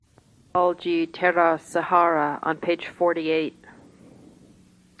Alji Terra Sahara on page 48.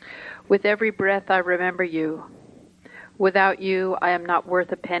 With every breath I remember you. Without you I am not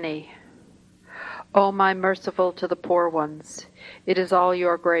worth a penny. O my merciful to the poor ones, it is all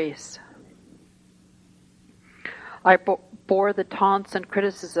your grace. I bore the taunts and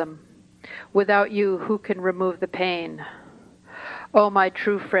criticism. Without you, who can remove the pain? O my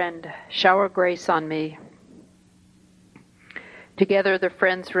true friend, shower grace on me. Together the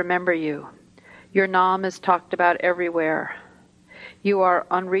friends remember you. Your Nam is talked about everywhere. You are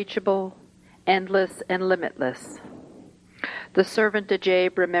unreachable, endless, and limitless. The servant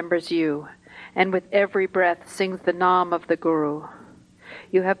Ajaib remembers you, and with every breath sings the Nam of the Guru.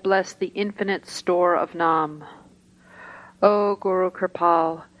 You have blessed the infinite store of Nam. O Guru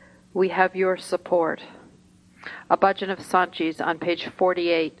Kirpal, we have your support. A bhajan of Sanchis on page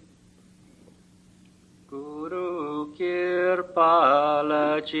 48. Guru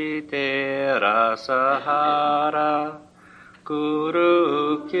Kirpal ji tera sahara,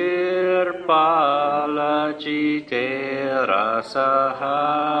 Guru Kirpal ji tera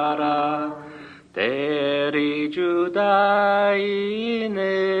sahara, teri judai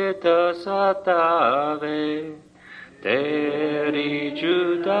nit satave, teri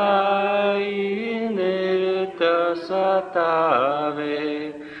judai nit satave,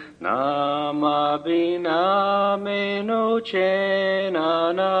 Nama bina meno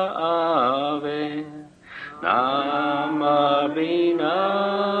chena na ave, Nama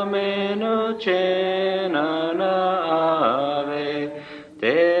bina meno chena na ave,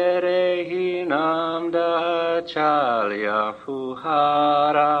 tere hi nam da chalya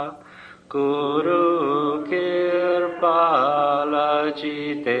fuhara, Guru Kirpal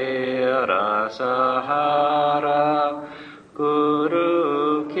ji tera sahara,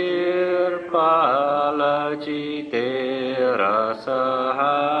 Guru Kirpal ji tera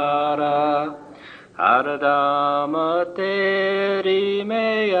sahara, Hardam teri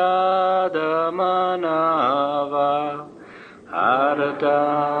me yad manava,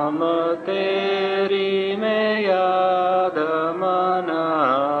 Hardam teri me yad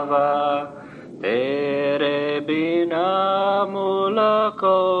manava, tere bina mula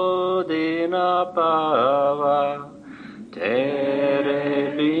ko dina pava, tere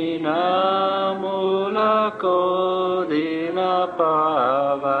bina mula ko dina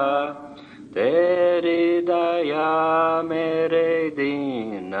pava, teri daya mere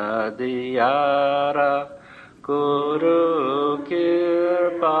dina diyara, Guru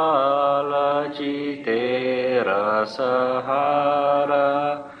Kirpal ji tera sahara,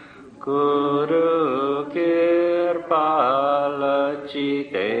 Guru Kirpal ji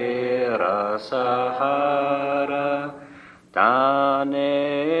tera sahara,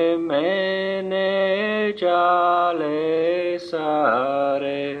 Tane mene jale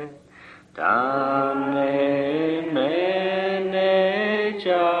sare, Tane mene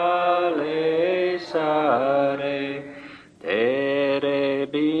jale sare, tere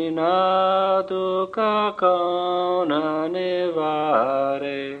bina dukha kauna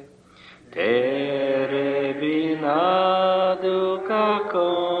nivare, tere bina dukha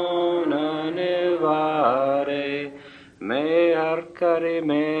kauna nivare, me arkari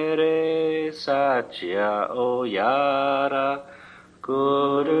mere satya o yara,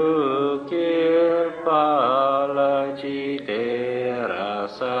 Guru Kirpal ji tera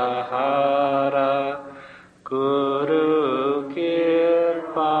sahara, Guru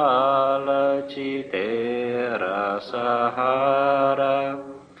Kirpal ji tera sahara,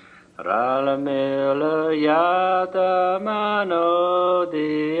 Ral mil yada mano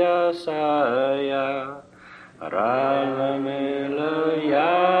diya saya, Ral mil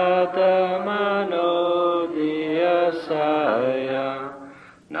yada mano diya saya,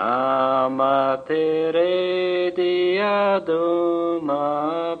 Nama tere diya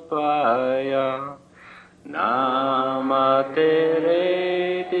duma paya, Nama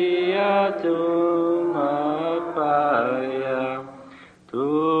tere diya duma paya, Tu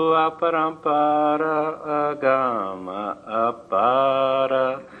aparampara agama apara,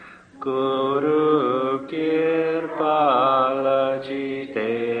 Guru Kirpal ji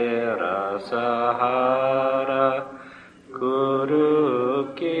tera sahara,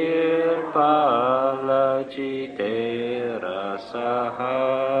 Guru Kirpal ji tera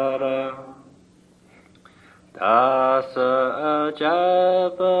sahara, Dasa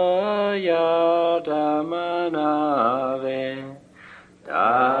Ajaib yadamanave,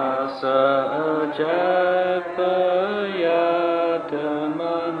 Dasa Ajaib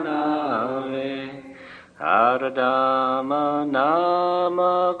yadamanave, Hardama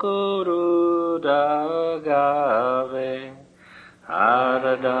nama Guru dagave,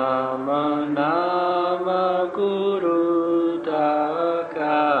 Hardama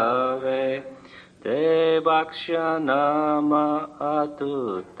Lakshanama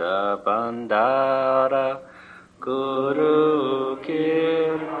Atuta Bandara Guru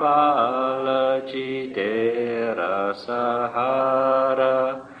Kirpala Jitera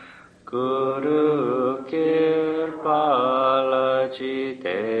Sahara Guru Kirpala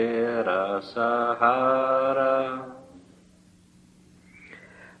Jitera Sahara.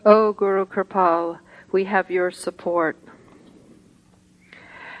 O Guru Kirpal, we have your support.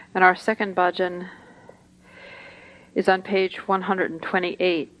 And our second bhajan is on page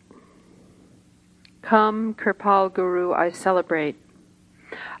 128. Come, Kirpal Guru, I celebrate.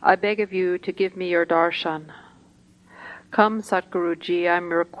 I beg of you to give me your darshan. Come, Satguruji, I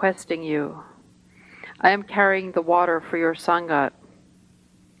am requesting you. I am carrying the water for your sangat.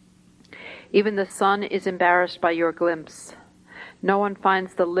 Even the sun is embarrassed by your glimpse. No one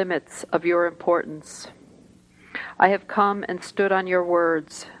finds the limits of your importance. I have come and stood on your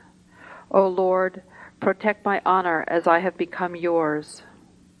words. O Lord, protect my honor as I have become yours.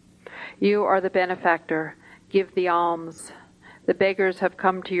 You are the benefactor. Give the alms. The beggars have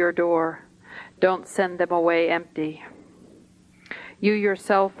come to your door. Don't send them away empty. You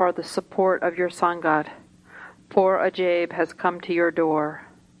yourself are the support of your sangat. Poor Ajaib has come to your door.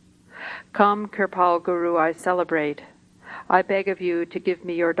 Come, Kirpal Guru, I celebrate. I beg of you to give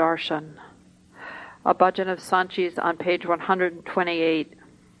me your darshan. A bhajan of Sanchis on page 128.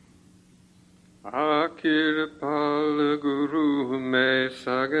 Kirpal Guru me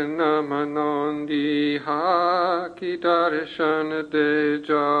sagna manondi ha ki darshan de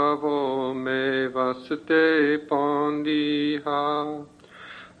javo me vaste pondi ha.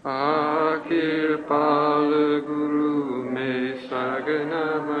 Kirpal Guru me sagna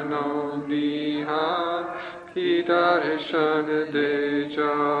manondi ha ki darshan de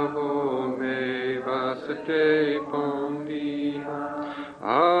javo me vaste pondi ha.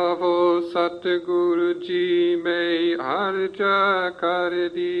 Avo Satguru ji me arja kar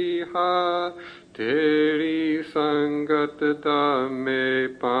diha, teri sangat da me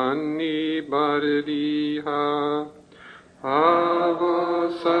pani bar diha.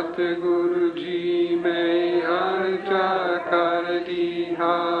 Avo Satguru ji me arja kar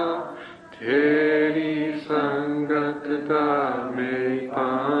diha, teri sangat da me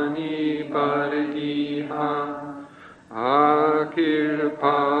pani bar diha.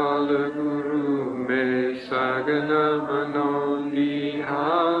 Kirpal Guru me sagna manondi ha,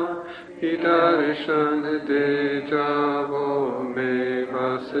 ki darshan de javo me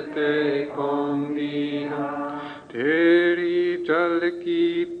vaste pondi ha. Teri jal ki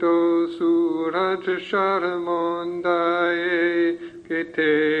to suraj sharmondaye, ke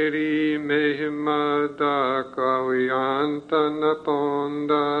teri mehima da koi anta na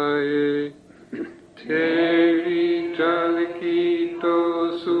pondaye. Teri jal ki to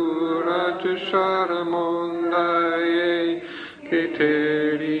suraj sharmondaye, ke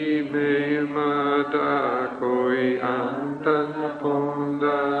teri mehima da koi anta na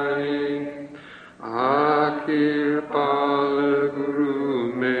pondaye. Kirpal Guru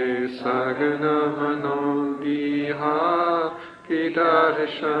me sagna manondi ha, ki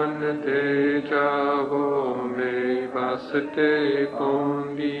darshan de javo me vaste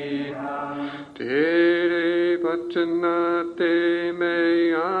pondi ha. Tere vachana te me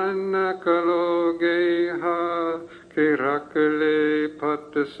anna kaloge ha, ke rakh le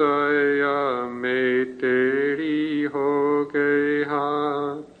phat saya me teri ho gaye ha.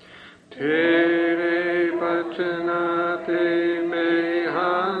 Tere vachana te me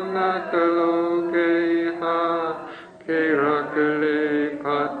anna kaloge ha, ke rakh le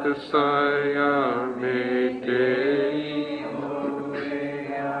phat saya me teri ho gaye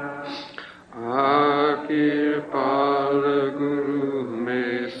ha. Kirpal Guru me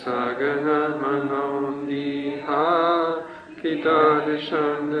sagna manondi ha, ki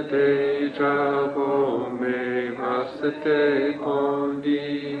darshan de javo me vaste pondi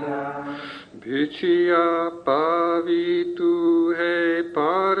ha. Bichiya pavi tu hai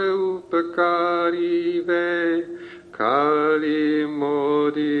par upkari ve, kali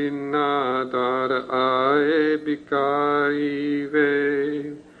modi nadar aaye bikari ve.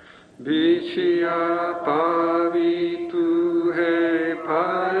 Bichiya pavi tu hai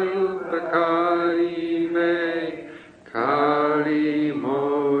par upkari ve, kali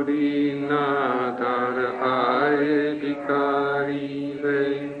modi nadar aaye bikari ve.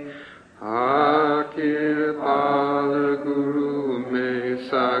 Kirpal Guru me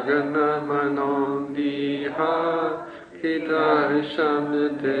sagna manondi ha, ki darshan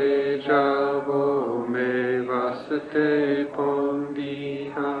de javo me vaste pondi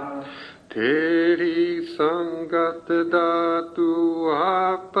ha. Teri sangat da tu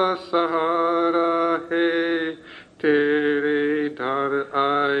aap sahara hai,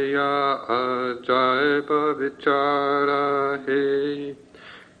 ajaib vichara hai.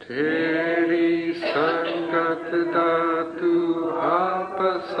 Teri sangat datu aap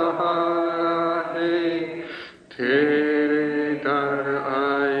sahara hai. Tere dar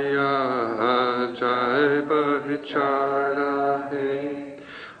aya ajaib vichara hai.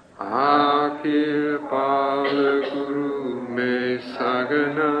 Kirpal Guru me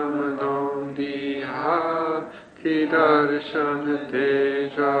saganam dom diha, ki darshan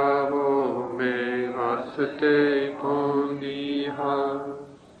te javo me vaste pondiha.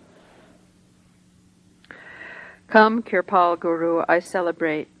 Come, Kirpal Guru, I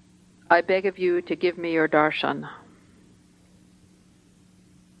celebrate. I beg of you to give me your darshan.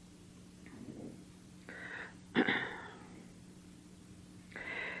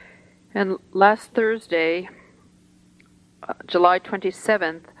 And last Thursday, July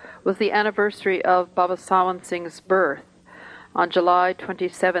 27th, was the anniversary of Baba Sawan Singh's birth on July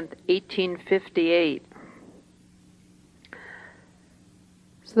 27th, 1858.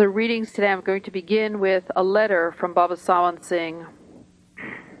 So the readings today, I'm going to begin with a letter from Baba Sawan Singh.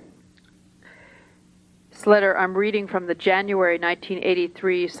 This letter I'm reading from the January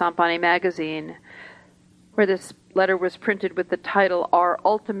 1983 Sant Bani magazine, where this letter was printed with the title, Our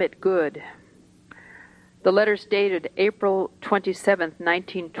Ultimate Good. The letter's dated April 27,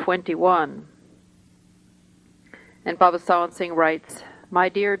 1921. And Baba Sawan Singh writes, My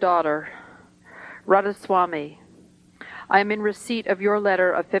dear daughter, Radhaswami, I am in receipt of your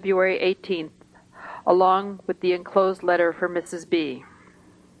letter of February 18th, along with the enclosed letter for Mrs. B.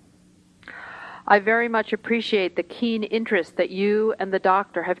 I very much appreciate the keen interest that you and the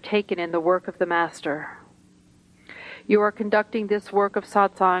doctor have taken in the work of the Master. You are conducting this work of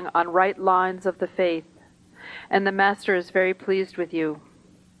satsang on right lines of the faith, and the Master is very pleased with you.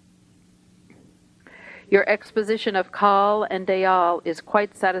 Your exposition of Kal and Dayal is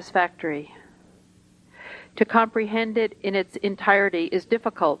quite satisfactory. To comprehend it in its entirety is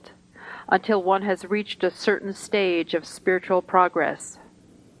difficult until one has reached a certain stage of spiritual progress.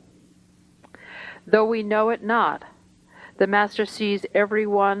 Though we know it not, the Master sees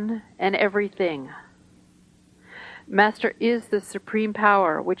everyone and everything. Master is the supreme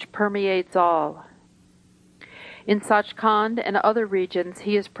power which permeates all. In Sachkhand and other regions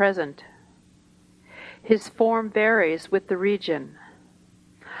he is present. His form varies with the region.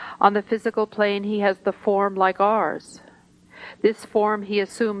 On the physical plane he has the form like ours. This form he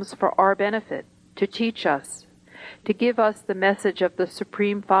assumes for our benefit, to teach us, to give us the message of the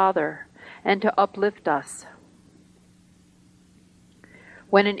Supreme Father, and to uplift us.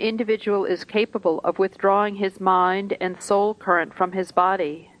 When an individual is capable of withdrawing his mind and soul current from his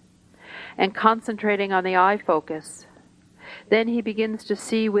body and concentrating on the eye focus, then he begins to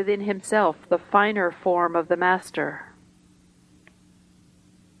see within himself the finer form of the Master.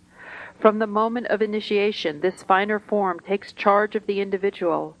 From the moment of initiation, this finer form takes charge of the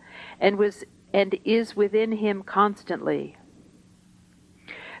individual and is within him constantly.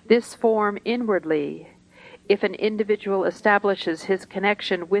 This form inwardly, if an individual establishes his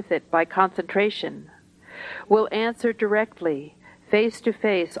connection with it by concentration, will answer directly, face to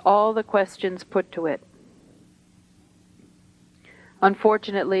face, all the questions put to it.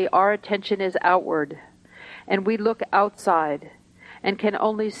 Unfortunately, our attention is outward, and we look outside and can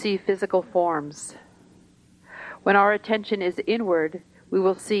only see physical forms. When our attention is inward, we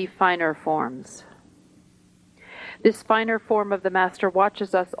will see finer forms. This finer form of the Master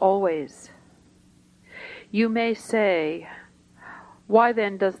watches us always. You may say, why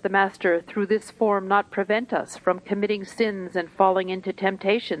then does the Master through this form not prevent us from committing sins and falling into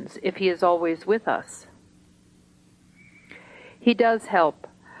temptations if he is always with us? He does help,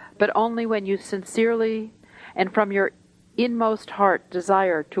 but only when you sincerely and from your inmost heart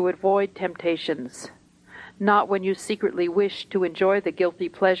desire to avoid temptations, not when you secretly wish to enjoy the guilty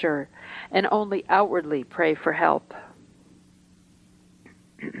pleasure and only outwardly pray for help.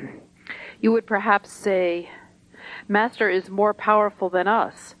 You would perhaps say, Master is more powerful than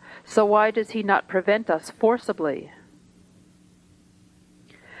us, so why does he not prevent us forcibly?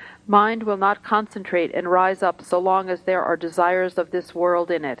 Mind will not concentrate and rise up so long as there are desires of this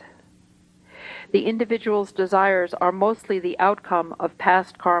world in it. The individual's desires are mostly the outcome of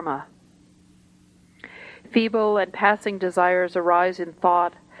past karma. Feeble and passing desires arise in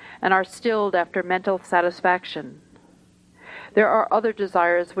thought and are stilled after mental satisfaction. There are other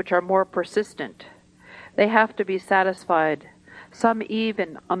desires which are more persistent. They have to be satisfied, some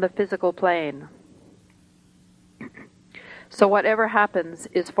even on the physical plane. So whatever happens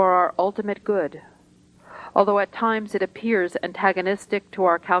is for our ultimate good, although at times it appears antagonistic to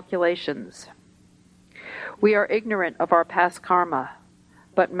our calculations. We are ignorant of our past karma,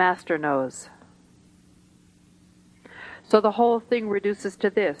 but Master knows. So the whole thing reduces to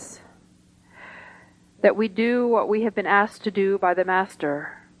this, that we do what we have been asked to do by the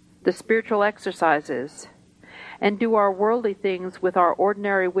Master, the spiritual exercises, and do our worldly things with our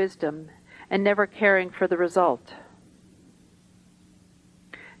ordinary wisdom and never caring for the result.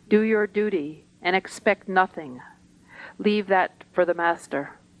 Do your duty and expect nothing. Leave that for the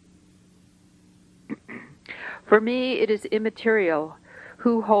Master. For me, it is immaterial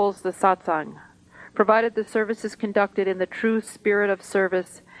who holds the satsang, provided the service is conducted in the true spirit of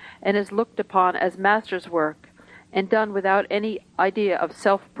service and is looked upon as Master's work and done without any idea of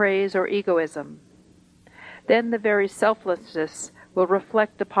self-praise or egoism. Then the very selflessness will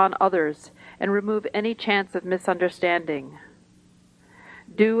reflect upon others and remove any chance of misunderstanding.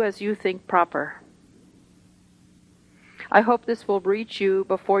 Do as you think proper. I hope this will reach you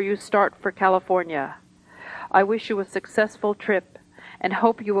before you start for California. I wish you a successful trip and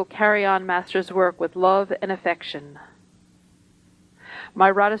hope you will carry on Master's work with love and affection. My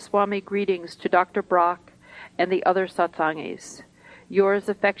Radhaswami greetings to Dr. Brock and the other Satsangis. Yours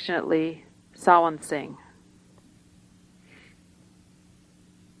affectionately, Sawan Singh.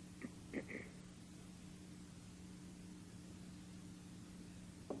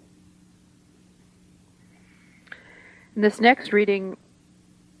 And this next reading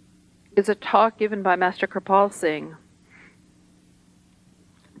is a talk given by Master Kirpal Singh,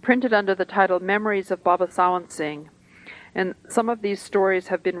 printed under the title Memories of Baba Sawan Singh. And some of these stories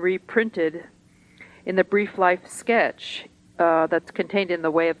have been reprinted in the Brief Life sketch that's contained in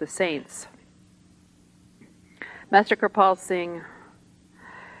The Way of the Saints. Master Kirpal Singh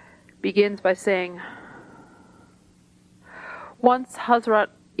begins by saying, once Hazrat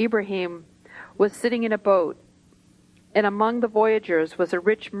Ibrahim was sitting in a boat, and among the voyagers was a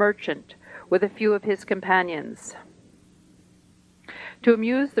rich merchant with a few of his companions. To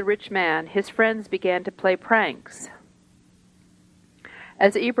amuse the rich man, his friends began to play pranks.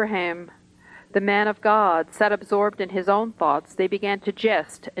 As Ibrahim, the man of God, sat absorbed in his own thoughts, they began to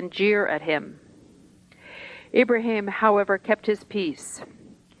jest and jeer at him. Ibrahim, however, kept his peace.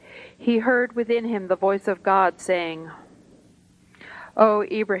 He heard within him the voice of God saying, "O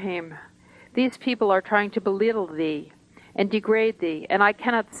Ibrahim, these people are trying to belittle thee and degrade thee, and I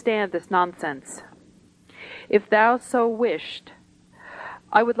cannot stand this nonsense. If thou so wished,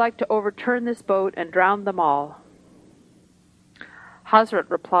 I would like to overturn this boat and drown them all." Hazrat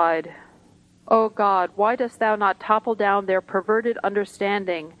replied, "O God, why dost thou not topple down their perverted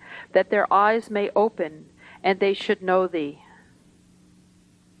understanding, that their eyes may open, and they should know thee?"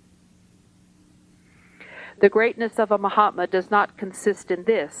 The greatness of a Mahatma does not consist in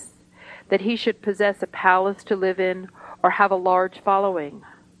this, that he should possess a palace to live in or have a large following.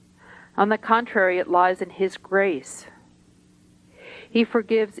 On the contrary, it lies in his grace. He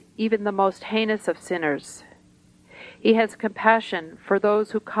forgives even the most heinous of sinners. He has compassion for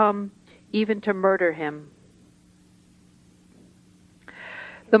those who come even to murder him.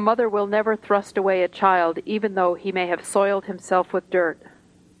 The mother will never thrust away a child, even though he may have soiled himself with dirt.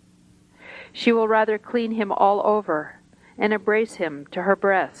 She will rather clean him all over and embrace him to her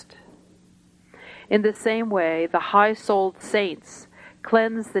breast. In the same way, the high-souled saints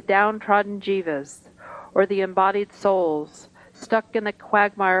cleanse the downtrodden jivas, or the embodied souls stuck in the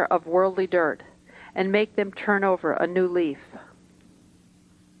quagmire of worldly dirt, and make them turn over a new leaf.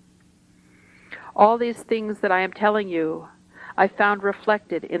 All these things that I am telling you, I found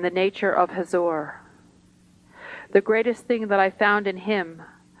reflected in the nature of Hazur. The greatest thing that I found in him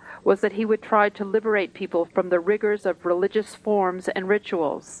was that he would try to liberate people from the rigors of religious forms and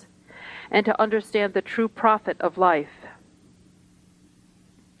rituals, and to understand the true profit of life.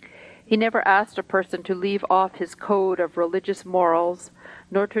 He never asked a person to leave off his code of religious morals,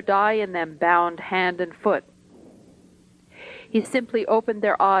 nor to die in them bound hand and foot. He simply opened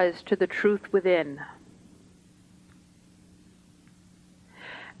their eyes to the truth within.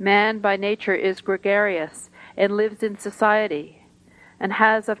 Man by nature is gregarious and lives in society, and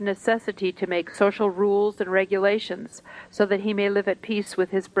has of necessity to make social rules and regulations so that he may live at peace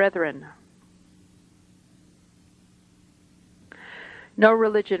with his brethren. No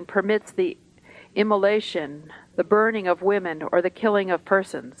religion permits the immolation, the burning of women, or the killing of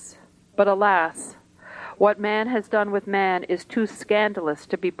persons. But alas, what man has done with man is too scandalous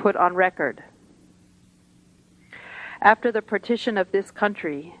to be put on record. After the partition of this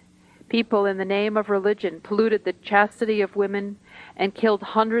country, people in the name of religion polluted the chastity of women and killed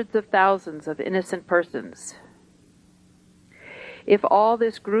hundreds of thousands of innocent persons. If all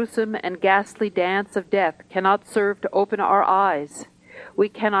this gruesome and ghastly dance of death cannot serve to open our eyes, we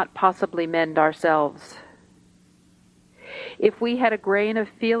cannot possibly mend ourselves. If we had a grain of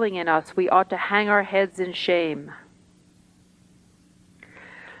feeling in us, we ought to hang our heads in shame.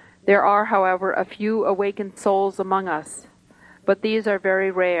 There are, however, a few awakened souls among us, but these are very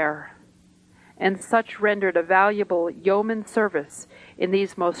rare, and such rendered a valuable yeoman service in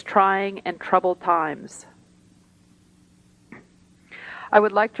these most trying and troubled times. I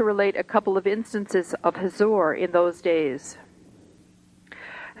would like to relate a couple of instances of Hazur in those days.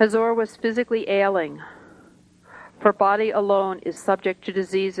 Hazur was physically ailing, for body alone is subject to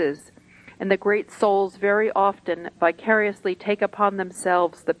diseases, and the great souls very often vicariously take upon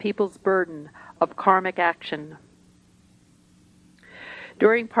themselves the people's burden of karmic action.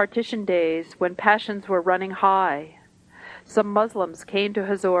 During partition days, when passions were running high, some Muslims came to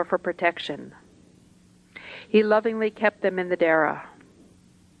Hazur for protection. He lovingly kept them in the Dara.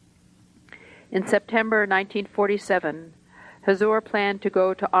 In September 1947, Hazur planned to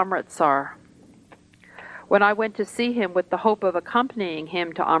go to Amritsar. When I went to see him with the hope of accompanying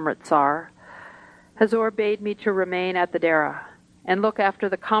him to Amritsar, Hazur bade me to remain at the Dara and look after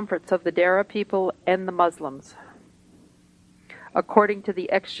the comforts of the Dara people and the Muslims, according to the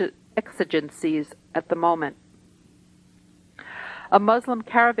exigencies at the moment. A Muslim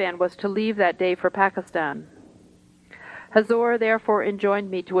caravan was to leave that day for Pakistan. Hazur therefore enjoined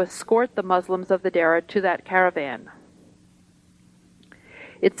me to escort the Muslims of the Dara to that caravan.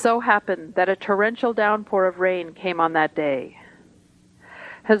 It so happened that a torrential downpour of rain came on that day.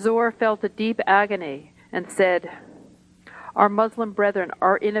 Hazur felt a deep agony and said, "Our Muslim brethren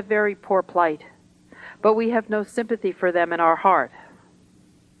are in a very poor plight, but we have no sympathy for them in our heart."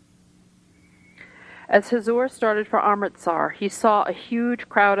 As Hazur started for Amritsar, he saw a huge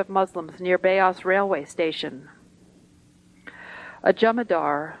crowd of Muslims near Beas railway station. A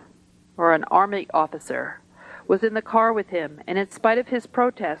Jamadar, or an army officer, was in the car with him, and in spite of his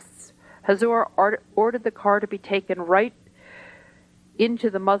protests, Hazur ordered the car to be taken right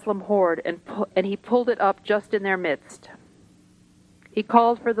into the Muslim horde, and he pulled it up just in their midst. He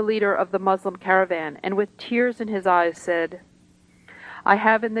called for the leader of the Muslim caravan, and with tears in his eyes said, "I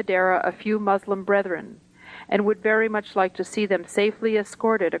have in the Dara a few Muslim brethren, and would very much like to see them safely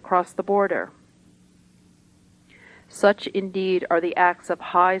escorted across the border." Such indeed are the acts of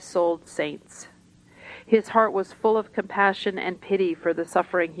high-souled saints. His heart was full of compassion and pity for the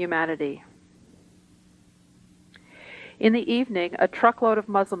suffering humanity. In the evening, a truckload of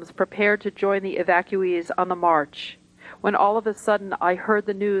Muslims prepared to join the evacuees on the march, when all of a sudden I heard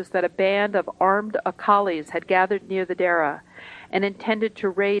the news that a band of armed Akalis had gathered near the Dara and intended to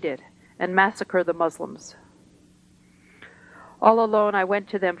raid it and massacre the Muslims. All alone I went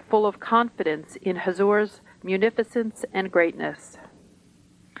to them full of confidence in Hazur's munificence and greatness.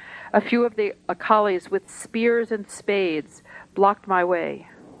 A few of the Akalis with spears and spades blocked my way.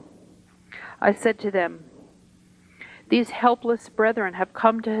 I said to them, "These helpless brethren have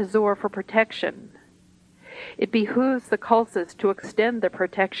come to Hazur for protection. It behooves the Khalsas to extend the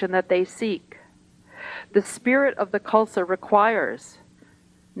protection that they seek. The spirit of the Khalsa requires,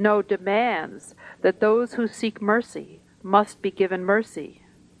 no, demands, that those who seek mercy must be given mercy.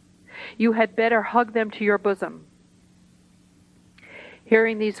 You had better hug them to your bosom."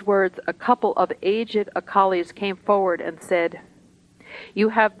 Hearing these words, a couple of aged Akalis came forward and said, "You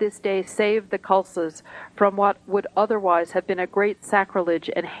have this day saved the Khalsas from what would otherwise have been a great sacrilege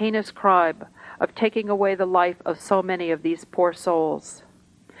and heinous crime of taking away the life of so many of these poor souls.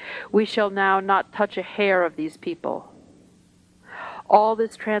 We shall now not touch a hair of these people." All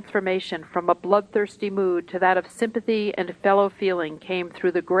this transformation from a bloodthirsty mood to that of sympathy and fellow feeling came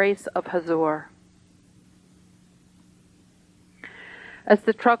through the grace of Hazur. As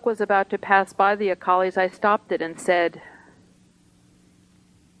the truck was about to pass by the Akalis, I stopped it and said,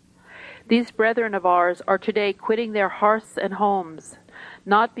 "These brethren of ours are today quitting their hearths and homes,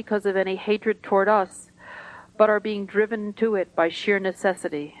 not because of any hatred toward us, but are being driven to it by sheer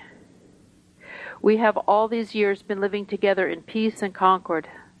necessity. We have all these years been living together in peace and concord.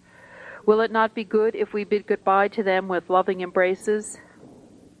 Will it not be good if we bid goodbye to them with loving embraces?"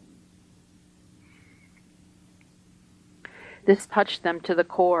 This touched them to the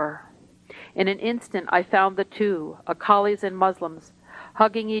core. In an instant I found the two, Akalis and Muslims,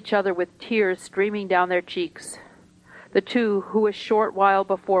 hugging each other with tears streaming down their cheeks. The two who a short while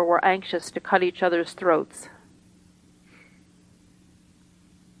before were anxious to cut each other's throats.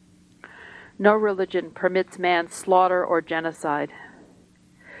 No religion permits man's slaughter or genocide.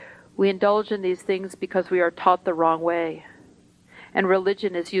 We indulge in these things because we are taught the wrong way, and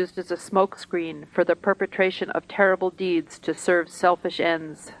religion is used as a smokescreen for the perpetration of terrible deeds to serve selfish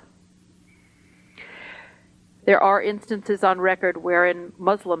ends. There are instances on record wherein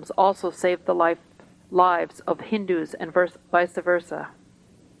Muslims also saved the life lives of Hindus and vice versa.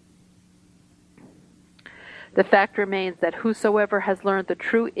 The fact remains that whosoever has learned the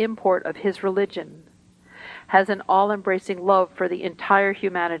true import of his religion has an all-embracing love for the entire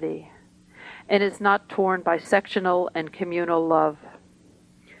humanity and is not torn by sectional and communal love.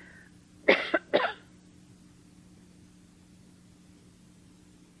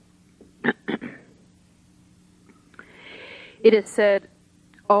 It is said,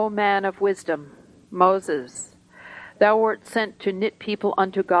 O man of wisdom, Moses, thou wert sent to knit people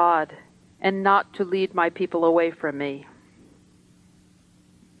unto God, and not to lead my people away from me.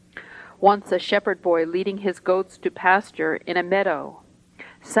 Once a shepherd boy leading his goats to pasture in a meadow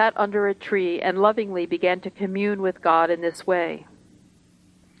sat under a tree and lovingly began to commune with God in this way.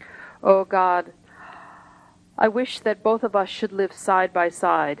 O God, I wish that both of us should live side by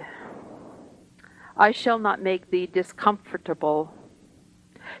side. I shall not make thee discomfortable.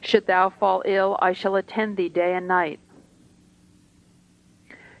 Should thou fall ill, I shall attend thee day and night.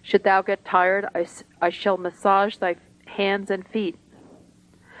 Should thou get tired, I shall massage thy hands and feet.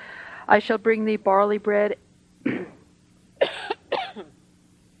 I shall bring thee barley bread.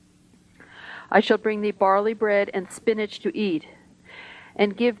 I shall bring thee barley bread and spinach to eat,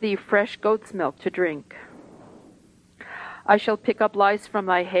 and give thee fresh goat's milk to drink. I shall pick up lice from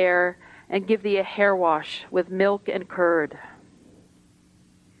thy hair, and give thee a hair wash with milk and curd.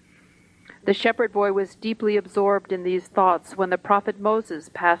 The shepherd boy was deeply absorbed in these thoughts when the prophet Moses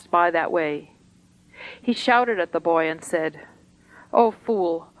passed by that way. He shouted at the boy and said, O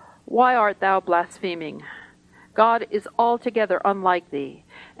fool, why art thou blaspheming? God is altogether unlike thee,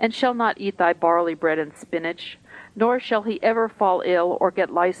 and shall not eat thy barley bread and spinach, nor shall he ever fall ill or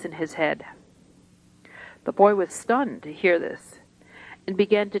get lice in his head. The boy was stunned to hear this, and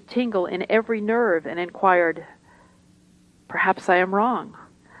began to tingle in every nerve, and inquired, Perhaps I am wrong.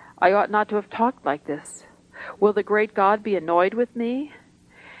 I ought not to have talked like this. Will the great God be annoyed with me?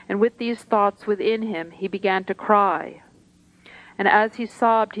 And with these thoughts within him, he began to cry. And as he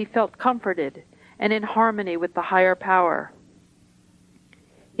sobbed, he felt comforted and in harmony with the higher power.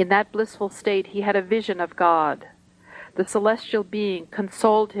 In that blissful state, he had a vision of God. The celestial being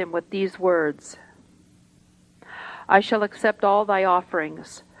consoled him with these words, I shall accept all thy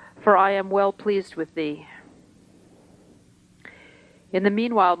offerings, for I am well pleased with thee. In the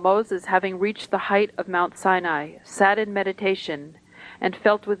meanwhile, Moses, having reached the height of Mount Sinai, sat in meditation and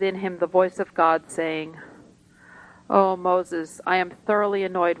felt within him the voice of God saying, O Moses, I am thoroughly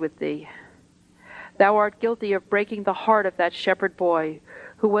annoyed with thee. Thou art guilty of breaking the heart of that shepherd boy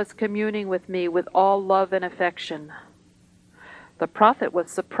who was communing with me with all love and affection. The prophet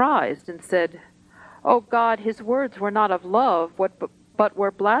was surprised and said, O God, his words were not of love, but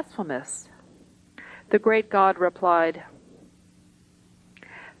were blasphemous. The great God replied,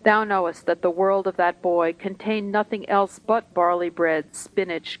 Thou knowest that the world of that boy contained nothing else but barley bread,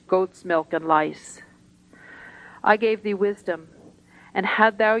 spinach, goat's milk, and lice. I gave thee wisdom, and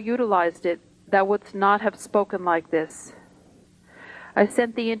had thou utilized it, thou wouldst not have spoken like this. I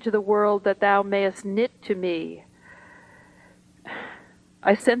sent thee into the world that thou mayest knit to me.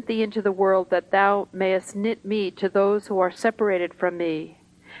 I sent thee into the world that thou mayest knit me to those who are separated from me,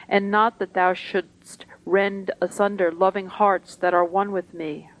 and not that thou shouldst rend asunder loving hearts that are one with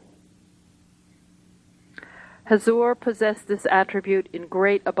me. Hazur possessed this attribute in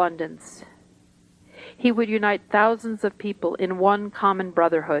great abundance. He would unite thousands of people in one common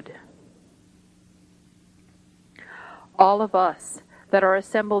brotherhood. All of us that are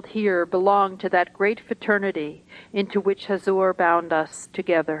assembled here belong to that great fraternity into which Hazur bound us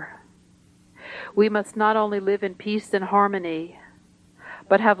together. We must not only live in peace and harmony,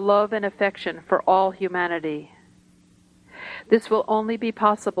 but have love and affection for all humanity. This will only be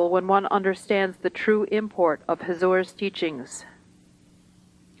possible when one understands the true import of Hazur's teachings.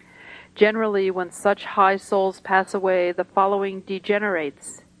 Generally, when such high souls pass away, the following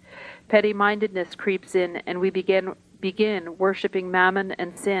degenerates. Petty-mindedness creeps in, and we begin worshipping mammon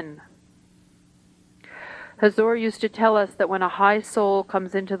and sin. Hazur used to tell us that when a high soul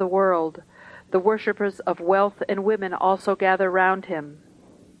comes into the world, the worshippers of wealth and women also gather round him.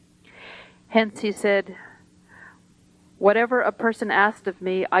 Hence he said, Whatever a person asked of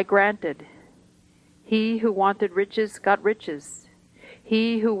me, I granted. He who wanted riches got riches.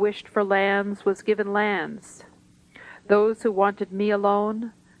 He who wished for lands was given lands. Those who wanted me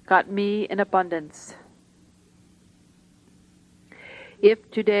alone got me in abundance. If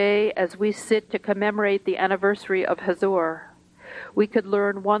today, as we sit to commemorate the anniversary of Hazur, we could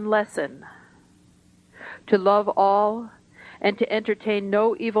learn one lesson, to love all and to entertain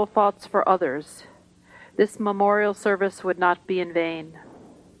no evil thoughts for others, this memorial service would not be in vain.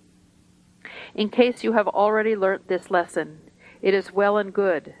 In case you have already learnt this lesson, it is well and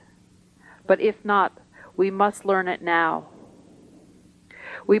good. But if not, we must learn it now.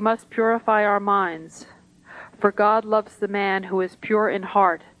 We must purify our minds, for God loves the man who is pure in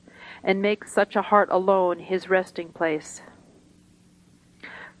heart and makes such a heart alone his resting place.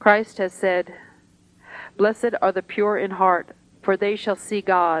 Christ has said, "Blessed are the pure in heart, for they shall see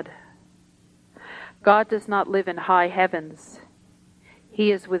God." God does not live in high heavens.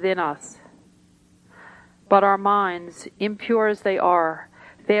 He is within us. But our minds, impure as they are,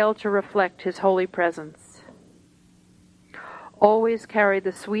 fail to reflect his holy presence. Always carry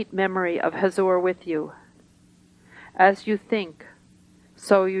the sweet memory of Hazur with you. As you think,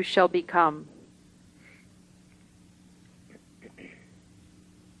 so you shall become.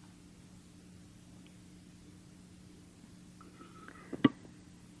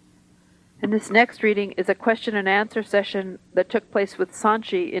 And this next reading is a question and answer session that took place with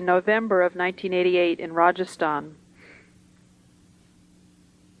Sanchi in November of 1988 in Rajasthan.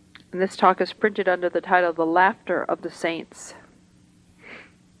 And this talk is printed under the title, "The Laughter of the Saints."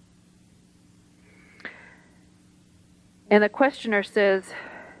 And the questioner says,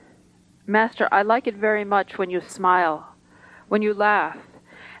 "Master, I like it very much when you smile, when you laugh,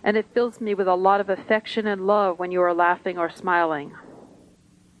 and it fills me with a lot of affection and love when you are laughing or smiling.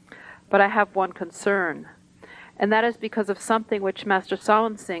 But I have one concern, and that is because of something which Master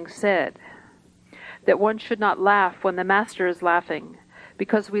Sawan Singh said, that one should not laugh when the Master is laughing,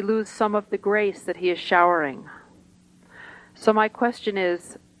 because we lose some of the grace that he is showering. So my question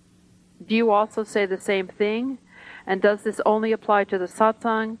is, do you also say the same thing? And does this only apply to the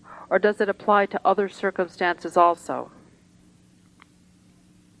Satsang, or does it apply to other circumstances also?"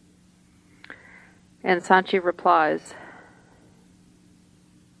 And Sanchi replies,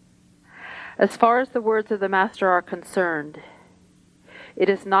 "As far as the words of the Master are concerned, it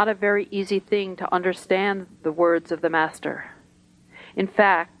is not a very easy thing to understand the words of the Master. In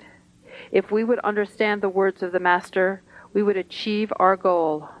fact, if we would understand the words of the Master, we would achieve our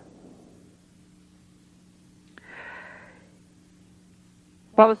goal."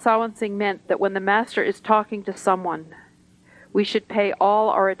 Baba Sawan Singh meant that when the Master is talking to someone, we should pay all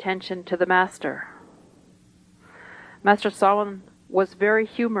our attention to the Master. Master Sawan was very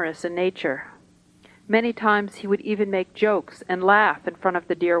humorous in nature. Many times he would even make jokes and laugh in front of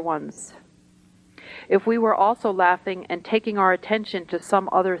the dear ones. If we were also laughing and taking our attention to some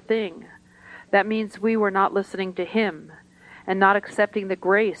other thing, that means we were not listening to him and not accepting the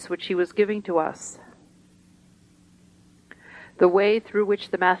grace which he was giving to us. The way through which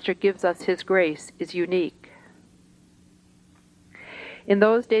the Master gives us his grace is unique. In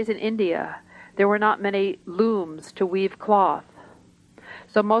those days in India, there were not many looms to weave cloth.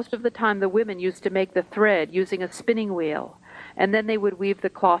 So most of the time the women used to make the thread using a spinning wheel, and then they would weave the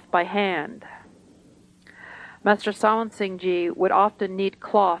cloth by hand. Master Sawan Singh Ji would often need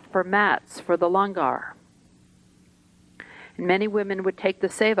cloth for mats for the langar. And many women would take the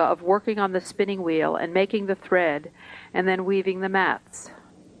seva of working on the spinning wheel and making the thread and then weaving the mats.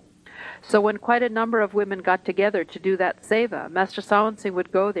 So when quite a number of women got together to do that seva, Master Sawan Singh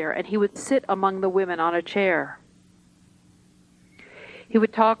would go there and he would sit among the women on a chair. He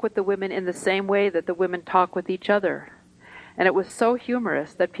would talk with the women in the same way that the women talk with each other, and it was so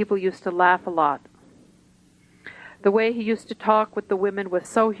humorous that people used to laugh a lot. The way he used to talk with the women was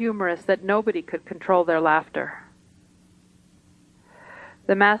so humorous that nobody could control their laughter.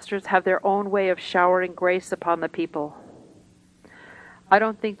 The Masters have their own way of showering grace upon the people. I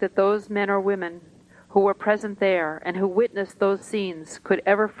don't think that those men or women who were present there and who witnessed those scenes could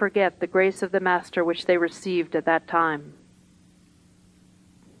ever forget the grace of the Master which they received at that time.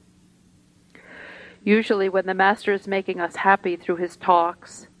 Usually when the Master is making us happy through his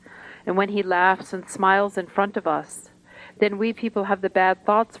talks, and when he laughs and smiles in front of us, then we people have the bad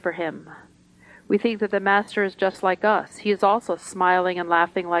thoughts for him. We think that the Master is just like us. He is also smiling and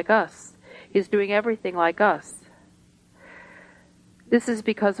laughing like us. He is doing everything like us. This is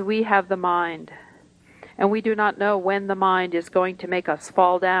because we have the mind, and we do not know when the mind is going to make us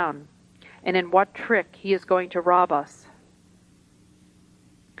fall down, and in what trick he is going to rob us.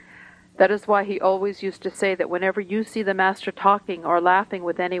 That is why he always used to say that whenever you see the Master talking or laughing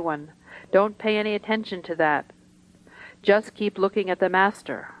with anyone, don't pay any attention to that. Just keep looking at the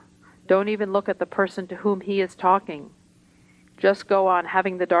Master. Don't even look at the person to whom he is talking. Just go on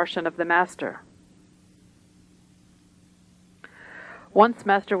having the darshan of the Master. Once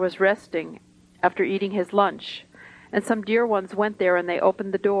Master was resting after eating his lunch, and some dear ones went there and they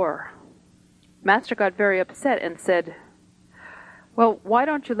opened the door. Master got very upset and said, "Well, why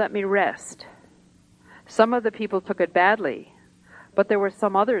don't you let me rest?" Some of the people took it badly, but there were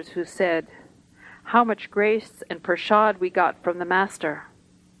some others who said, how much grace and prasad we got from the Master.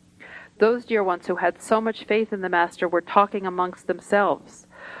 Those dear ones who had so much faith in the Master were talking amongst themselves.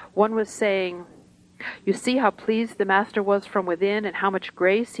 One was saying, "You see how pleased the Master was from within and how much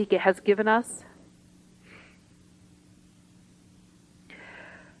grace he has given us?"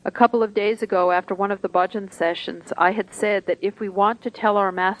 A couple of days ago, after one of the bhajan sessions, I had said that if we want to tell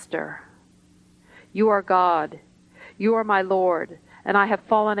our Master, "You are God, you are my Lord, and I have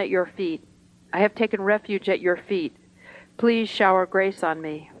fallen at your feet. I have taken refuge at your feet. Please shower grace on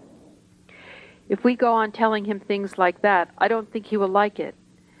me." If we go on telling him things like that, I don't think he will like it,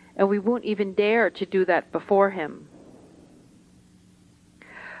 and we won't even dare to do that before him.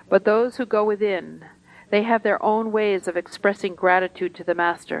 But those who go within, they have their own ways of expressing gratitude to the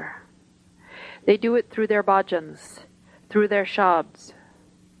Master. They do it through their bhajans, through their shabds.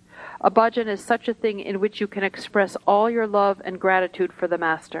 A bhajan is such a thing in which you can express all your love and gratitude for the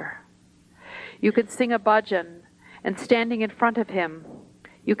Master. You can sing a bhajan, and standing in front of him,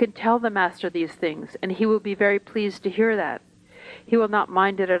 you can tell the Master these things, and he will be very pleased to hear that. He will not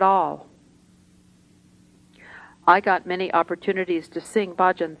mind it at all. I got many opportunities to sing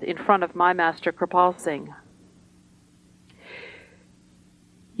bhajans in front of my Master Kirpal Singh.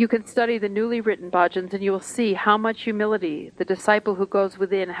 You can study the newly written bhajans and you will see how much humility the disciple who goes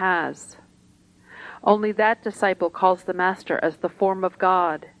within has. Only that disciple calls the Master as the form of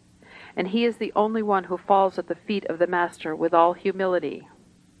God, and he is the only one who falls at the feet of the Master with all humility.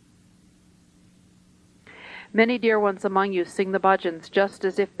 Many dear ones among you sing the bhajans just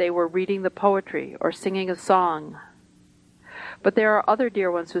as if they were reading the poetry or singing a song. But there are other dear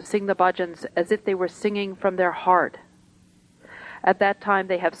ones who sing the bhajans as if they were singing from their heart. At that time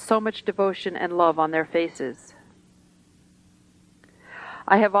they have so much devotion and love on their faces.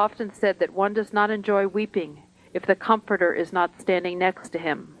 I have often said that one does not enjoy weeping if the Comforter is not standing next to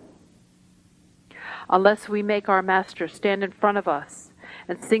him. Unless we make our Master stand in front of us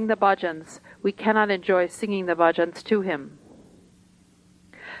and sing the bhajans, we cannot enjoy singing the bhajans to him.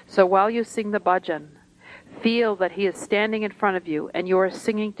 So while you sing the bhajan, feel that he is standing in front of you and you are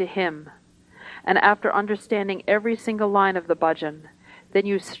singing to him. And after understanding every single line of the bhajan, then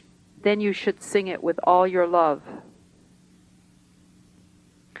you should sing it with all your love.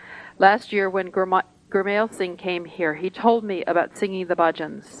 Last year when Gurmail Singh came here, he told me about singing the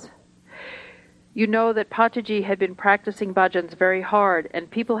bhajans. You know that Pataji had been practicing bhajans very hard, and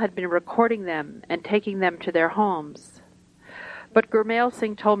people had been recording them and taking them to their homes. But Gurmail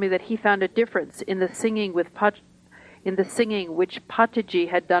Singh told me that he found a difference in the singing which Pataji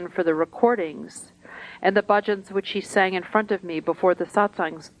had done for the recordings, and the bhajans which he sang in front of me before the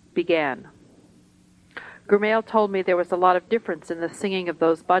satsangs began. Gurmail told me there was a lot of difference in the singing of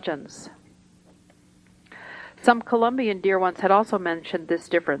those bhajans. Some Colombian dear ones had also mentioned this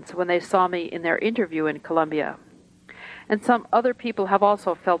difference when they saw me in their interview in Colombia, and some other people have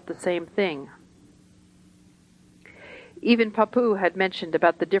also felt the same thing. Even Papu had mentioned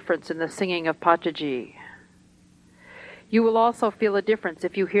about the difference in the singing of Pataji. You will also feel a difference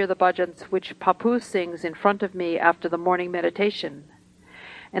if you hear the bhajans which Papu sings in front of me after the morning meditation,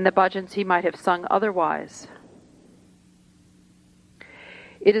 and the bhajans he might have sung otherwise.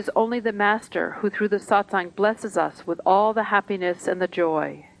 It is only the Master who through the satsang blesses us with all the happiness and the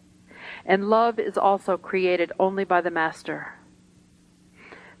joy, and love is also created only by the Master.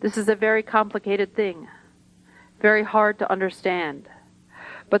 This is a very complicated thing, very hard to understand,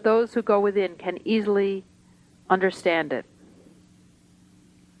 but those who go within can easily understand it.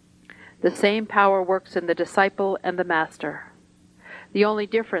 The same power works in the disciple and the Master. The only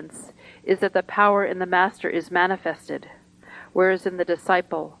difference is that the power in the Master is manifested, whereas in the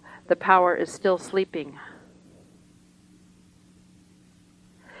disciple, the power is still sleeping.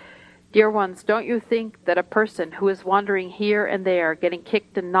 Dear ones, don't you think that a person who is wandering here and there, getting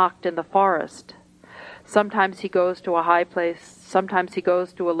kicked and knocked in the forest, sometimes he goes to a high place, sometimes he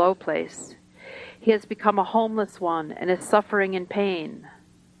goes to a low place, he has become a homeless one and is suffering in pain.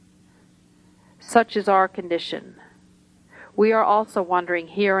 Such is our condition. We are also wandering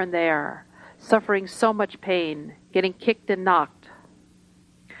here and there, suffering so much pain, getting kicked and knocked.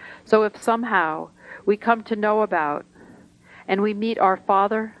 So if somehow we come to know about and we meet our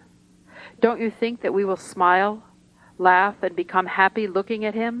Father, don't you think that we will smile, laugh, and become happy looking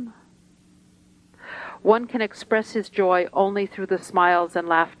at him? One can express his joy only through the smiles and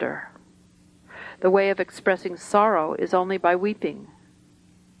laughter. The way of expressing sorrow is only by weeping.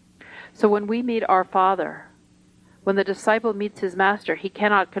 So when we meet our Father, when the disciple meets his Master, he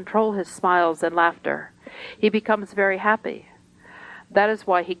cannot control his smiles and laughter. He becomes very happy. That is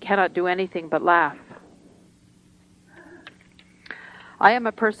why he cannot do anything but laugh. I am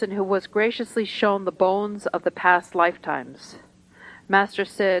a person who was graciously shown the bones of the past lifetimes. Master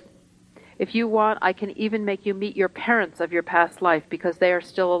said, if you want, I can even make you meet your parents of your past life because they are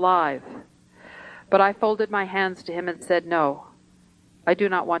still alive. But I folded my hands to him and said, no, I do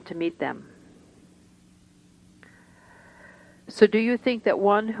not want to meet them. So do you think that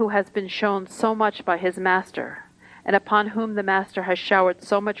one who has been shown so much by his master, and upon whom the master has showered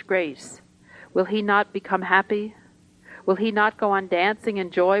so much grace, will he not become happy? Will he not go on dancing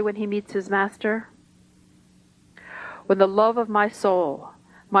in joy when he meets his master? When the love of my soul,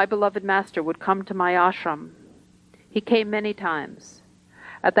 my beloved master, would come to my ashram, he came many times.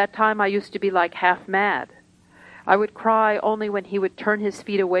 At that time I used to be like half mad. I would cry only when he would turn his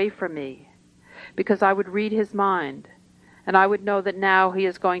feet away from me, because I would read his mind, and I would know that now he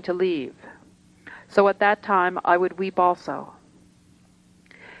is going to leave. So at that time I would weep also.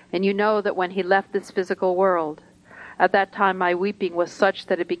 And you know that when he left this physical world, at that time my weeping was such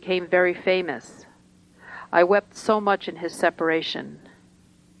that it became very famous. I wept so much in his separation.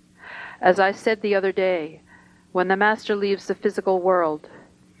 As I said the other day, when the master leaves the physical world,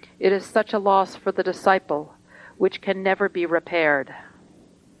 it is such a loss for the disciple which can never be repaired.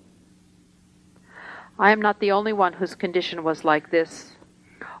 I am not the only one whose condition was like this.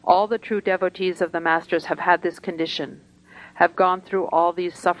 All the true devotees of the masters have had this condition, have gone through all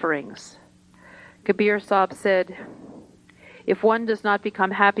these sufferings. Kabir Sahib said, if one does not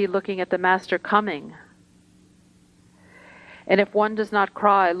become happy looking at the master coming, and if one does not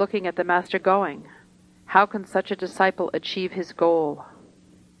cry looking at the master going, how can such a disciple achieve his goal?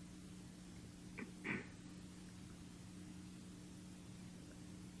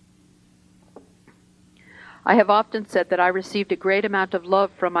 I have often said that I received a great amount of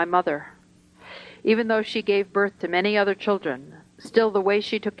love from my mother. Even though she gave birth to many other children, still the way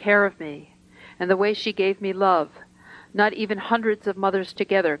she took care of me, and the way she gave me love, not even hundreds of mothers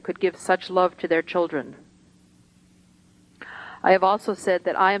together could give such love to their children. I have also said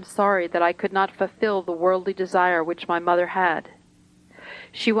that I am sorry that I could not fulfill the worldly desire which my mother had.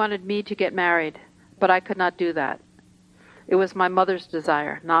 She wanted me to get married, but I could not do that. It was my mother's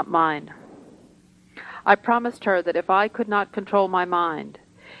desire, not mine. I promised her that if I could not control my mind,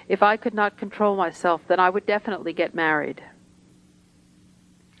 if I could not control myself, then I would definitely get married.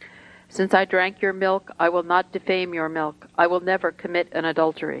 Since I drank your milk, I will not defame your milk. I will never commit an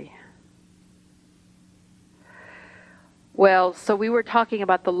adultery. Well, so we were talking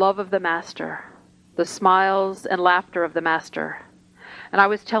about the love of the master, the smiles and laughter of the master, and I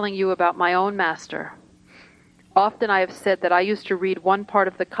was telling you about my own master. Often I have said that I used to read one part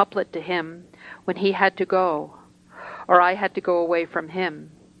of the couplet to him when he had to go, or I had to go away from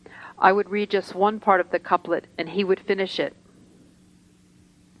him. I would read just one part of the couplet, and he would finish it.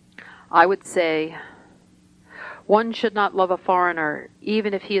 I would say, one should not love a foreigner,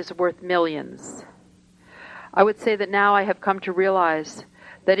 even if he is worth millions. I would say that now I have come to realize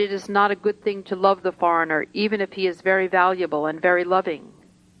that it is not a good thing to love the foreigner, even if he is very valuable and very loving,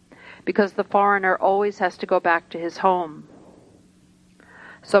 because the foreigner always has to go back to his home.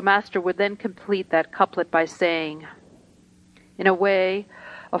 So Master would then complete that couplet by saying, in a way,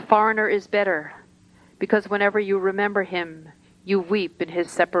 a foreigner is better, because whenever you remember him, you weep in his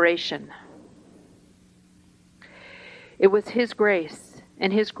separation. It was his grace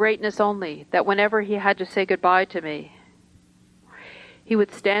and his greatness only that whenever he had to say goodbye to me, he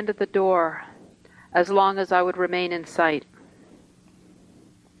would stand at the door as long as I would remain in sight.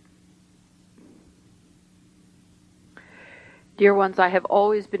 Dear ones, I have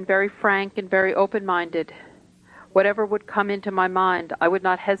always been very frank and very open-minded. Whatever would come into my mind, I would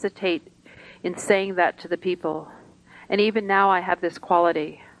not hesitate in saying that to the people. And even now I have this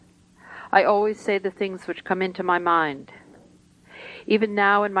quality. I always say the things which come into my mind. Even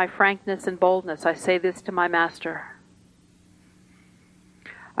now in my frankness and boldness, I say this to my master.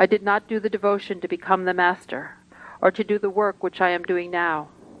 I did not do the devotion to become the master, or to do the work which I am doing now.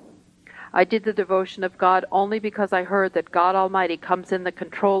 I did the devotion of God only because I heard that God Almighty comes in the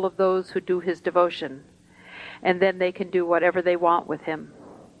control of those who do his devotion, and then they can do whatever they want with him.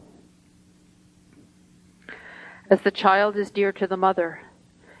 As the child is dear to the mother,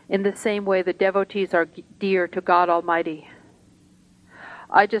 in the same way the devotees are dear to God Almighty.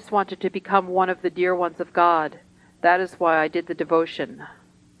 I just wanted to become one of the dear ones of God. That is why I did the devotion.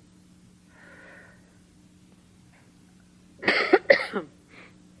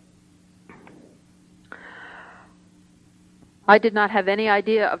 I did not have any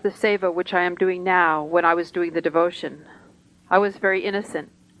idea of the seva which I am doing now when I was doing the devotion. I was very innocent,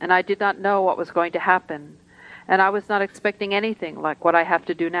 and I did not know what was going to happen, and I was not expecting anything like what I have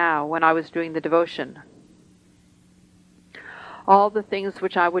to do now when I was doing the devotion. All the things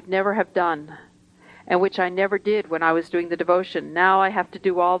which I would never have done, and which I never did when I was doing the devotion, now I have to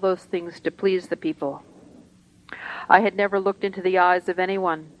do all those things to please the people. I had never looked into the eyes of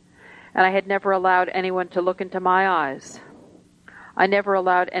anyone, and I had never allowed anyone to look into my eyes. I never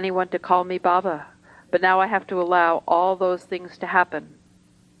allowed anyone to call me Baba, but now I have to allow all those things to happen.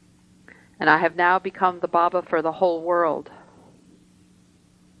 And I have now become the Baba for the whole world.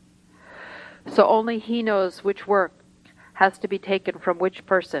 So only he knows which work has to be taken from which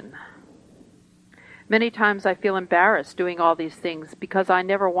person. Many times I feel embarrassed doing all these things because I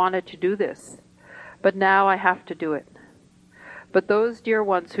never wanted to do this, but now I have to do it. But those dear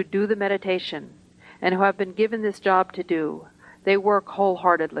ones who do the meditation and who have been given this job to do, they work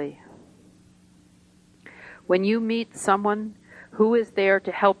wholeheartedly. When you meet someone who is there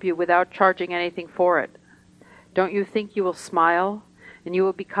to help you without charging anything for it, don't you think you will smile and you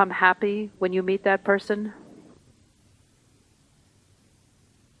will become happy when you meet that person?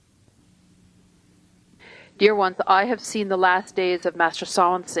 Dear ones, I have seen the last days of Master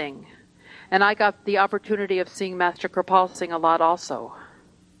Sawan Singh, and I got the opportunity of seeing Master Kirpal Singh a lot also.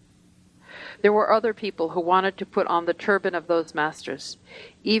 There were other people who wanted to put on the turban of those masters,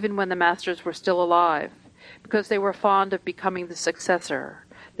 even when the masters were still alive, because they were fond of becoming the successor.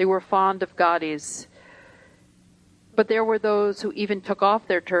 They were fond of Gaudis. But there were those who even took off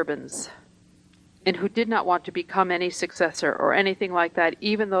their turbans, and who did not want to become any successor or anything like that,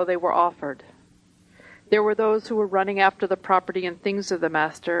 even though they were offered. There were those who were running after the property and things of the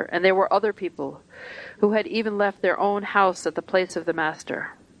Master, and there were other people who had even left their own house at the place of the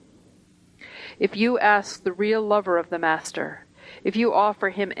Master. If you ask the real lover of the Master, if you offer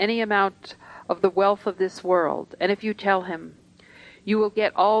him any amount of the wealth of this world, and if you tell him, you will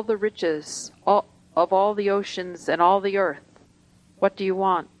get all the riches of all the oceans and all the earth, what do you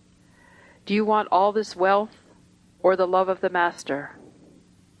want? Do you want all this wealth or the love of the Master?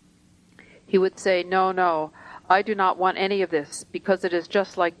 He would say, no, I do not want any of this, because it is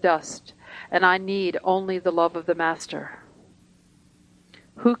just like dust, and I need only the love of the Master.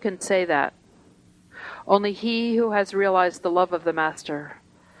 Who can say that? Only he who has realized the love of the Master.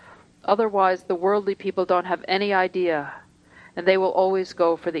 Otherwise, the worldly people don't have any idea, and they will always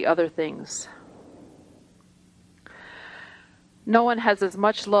go for the other things. No one has as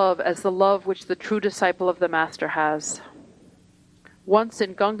much love as the love which the true disciple of the Master has. Once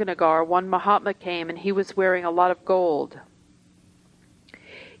in Ganganagar, one Mahatma came, and he was wearing a lot of gold.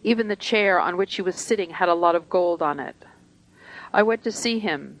 Even the chair on which he was sitting had a lot of gold on it. I went to see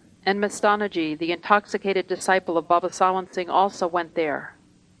him, and Mastanaji, the intoxicated disciple of Baba Sawan Singh, also went there.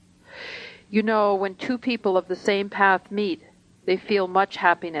 You know, when two people of the same path meet, they feel much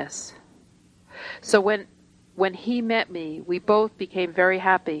happiness. So when he met me, we both became very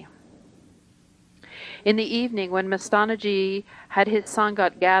happy. In the evening, when Mastanaji had his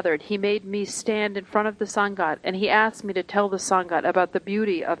Sangat gathered, he made me stand in front of the Sangat, and he asked me to tell the Sangat about the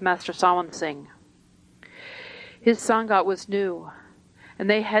beauty of Master Sawan Singh. His Sangat was new, and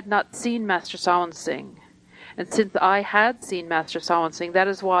they had not seen Master Sawan Singh. And since I had seen Master Sawan Singh, that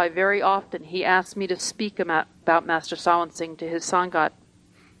is why very often he asked me to speak about Master Sawan Singh to his Sangat.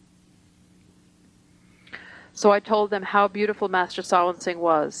 So I told them how beautiful Master Sawan Singh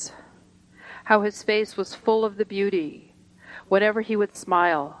was, how his face was full of the beauty. Whenever he would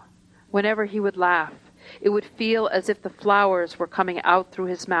smile, whenever he would laugh, it would feel as if the flowers were coming out through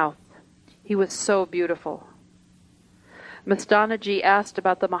his mouth. He was so beautiful. Mastanaji asked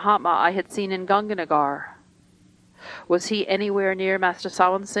about the Mahatma I had seen in Ganganagar. Was he anywhere near Master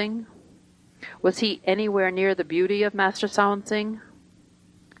Sawan Singh? Was he anywhere near the beauty of Master Sawan Singh?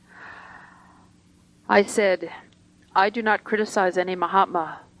 I said, I do not criticize any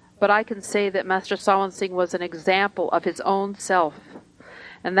Mahatma, but I can say that Master Sawan Singh was an example of his own self,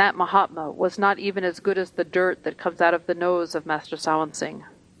 and that Mahatma was not even as good as the dirt that comes out of the nose of Master Sawan Singh.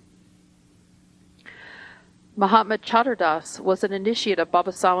 Mahatma Chaturdas was an initiate of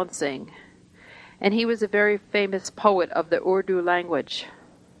Baba Sawan Singh, and he was a very famous poet of the Urdu language.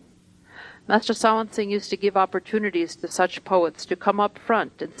 Master Sawan Singh used to give opportunities to such poets to come up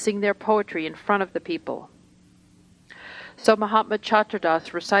front and sing their poetry in front of the people. So Mahatma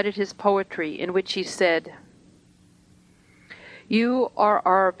Chaturdas recited his poetry, in which he said, "You are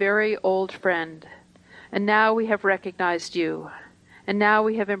our very old friend, and now we have recognized you, and now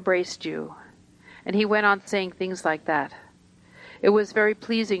we have embraced you." And he went on saying things like that. It was very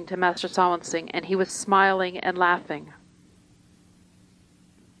pleasing to Master Sawan Singh, and he was smiling and laughing.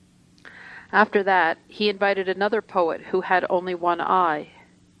 After that, he invited another poet who had only one eye.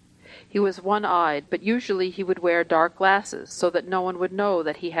 He was one-eyed, but usually he would wear dark glasses so that no one would know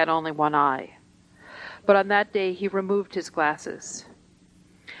that he had only one eye. But on that day he removed his glasses.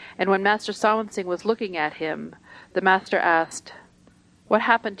 And when Master Sawan Singh was looking at him, the Master asked, "What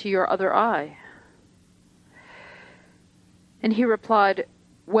happened to your other eye?" And he replied,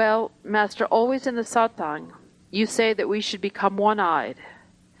 "Well, Master, always in the Satsang, you say that we should become one-eyed,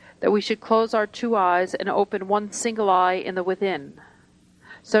 that we should close our two eyes and open one single eye in the within.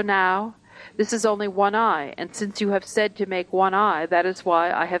 So now, this is only one eye, and since you have said to make one eye, that is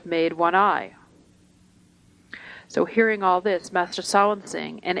why I have made one eye." So hearing all this, Master Sawan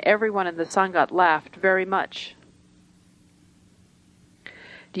Singh and everyone in the Sangat laughed very much.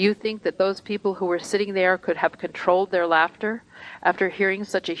 Do you think that those people who were sitting there could have controlled their laughter after hearing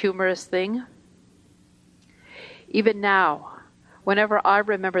such a humorous thing? Even now, whenever I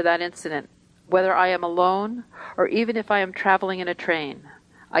remember that incident, whether I am alone or even if I am traveling in a train,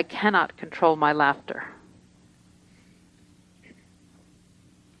 I cannot control my laughter.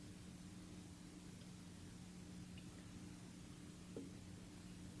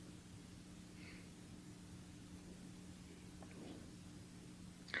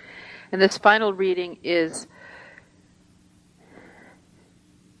 And this final reading is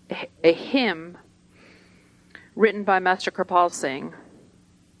a hymn written by Master Kirpal Singh,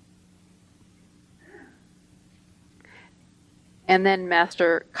 and then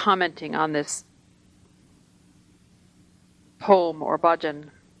Master commenting on this poem or bhajan.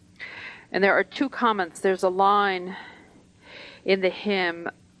 And there are two comments. There's a line in the hymn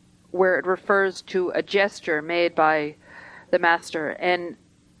where it refers to a gesture made by the Master, and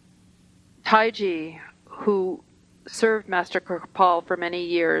Taiji, who served Master Kirpal for many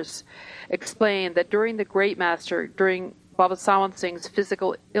years, explained that during the Great Master, during Baba Sawan Singh's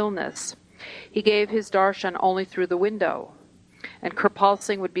physical illness, he gave his darshan only through the window, and Kirpal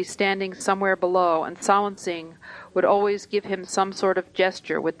Singh would be standing somewhere below, and Sawan Singh would always give him some sort of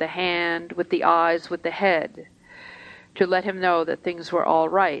gesture with the hand, with the eyes, with the head, to let him know that things were all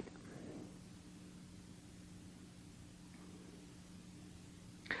right.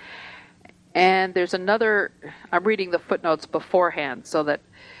 And there's another, I'm reading the footnotes beforehand, so that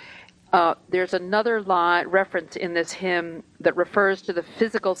there's another line, reference in this hymn that refers to the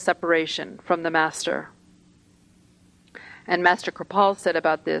physical separation from the Master. And Master Kirpal said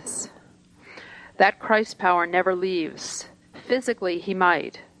about this, that Christ power never leaves. Physically he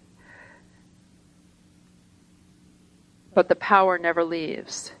might, but the power never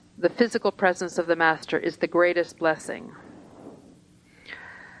leaves. The physical presence of the Master is the greatest blessing.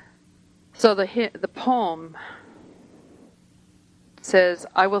 So the poem says,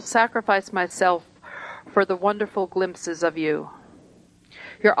 "I will sacrifice myself for the wonderful glimpses of you.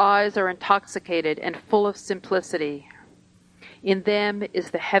 Your eyes are intoxicated and full of simplicity. In them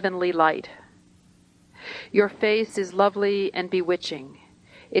is the heavenly light. Your face is lovely and bewitching.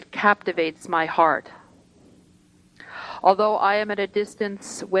 It captivates my heart. Although I am at a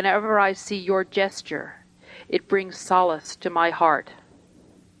distance, whenever I see your gesture, it brings solace to my heart.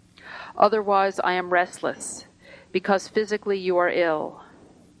 Otherwise I am restless, because physically you are ill.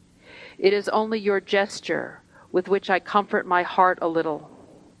 It is only your gesture with which I comfort my heart a little.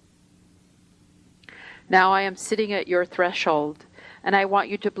 Now I am sitting at your threshold, and I want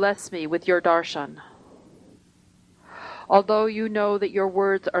you to bless me with your darshan. Although you know that your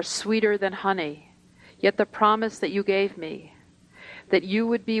words are sweeter than honey, yet the promise that you gave me, that you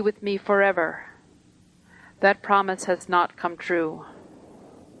would be with me forever, that promise has not come true.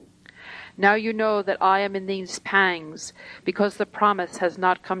 Now you know that I am in these pangs because the promise has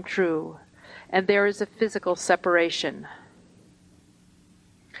not come true, and there is a physical separation.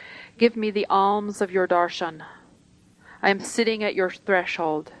 Give me the alms of your darshan. I am sitting at your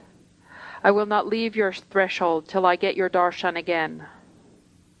threshold. I will not leave your threshold till I get your darshan again.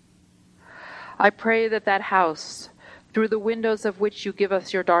 I pray that that house, through the windows of which you give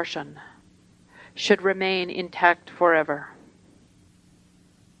us your darshan, should remain intact forever."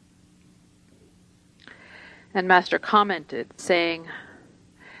 And Master commented, saying,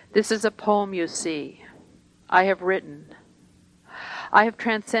 "This is a poem, you see, I have written. I have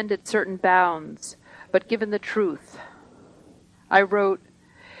transcended certain bounds, but given the truth. I wrote,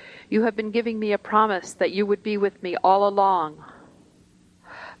 'You have been giving me a promise that you would be with me all along.'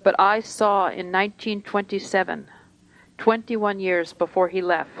 But I saw in 1927, 21 years before he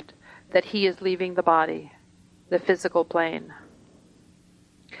left, that he is leaving the body, the physical plane.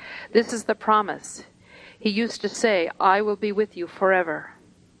 This is the promise. He used to say, 'I will be with you forever.'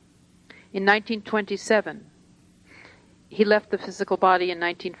 In 1927, he left the physical body in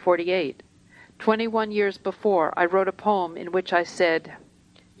 1948. 21 years before, I wrote a poem in which I said,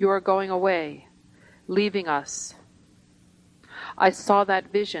 'You are going away, leaving us.' I saw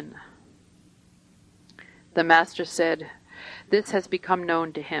that vision. The Master said, "This has become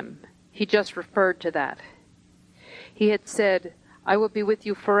known to him." He just referred to that. He had said, "I will be with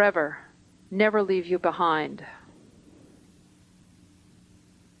you forever, never leave you behind."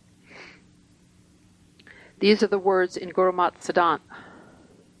 These are the words in Guru Mat Siddhant.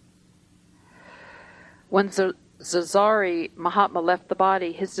 When Zazari Mahatma left the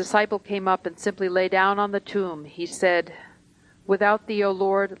body, his disciple came up and simply lay down on the tomb. He said, "Without thee, O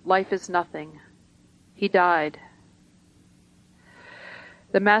Lord, life is nothing." He died.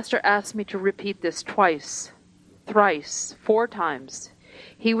 The Master asked me to repeat this twice, thrice, 4 times.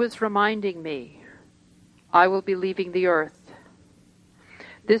 He was reminding me, I will be leaving the earth.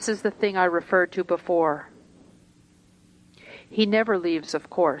 This is the thing I referred to before. He never leaves, of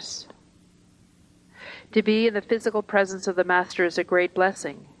course. To be in the physical presence of the Master is a great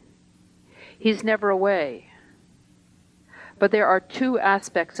blessing. He's never away. But there are 2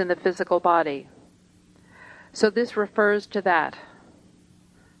 aspects in the physical body. So this refers to that.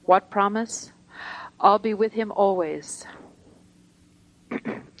 What promise? I'll be with him always.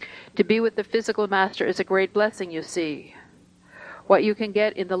 To be with the physical Master is a great blessing, you see. What you can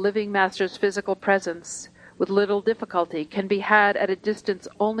get in the living Master's physical presence with little difficulty can be had at a distance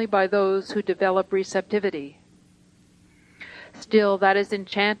only by those who develop receptivity. Still, that is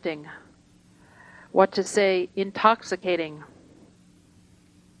enchanting. What to say, intoxicating.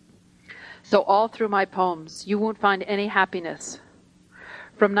 So all through my poems, you won't find any happiness.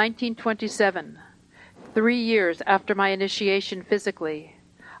 From 1927, 3 years after my initiation physically,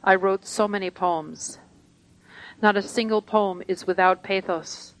 I wrote so many poems. Not a single poem is without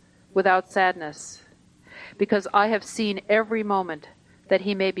pathos, without sadness, because I have seen every moment that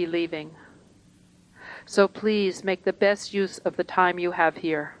he may be leaving. So please make the best use of the time you have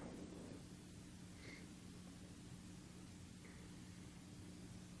here.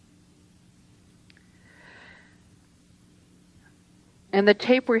 And the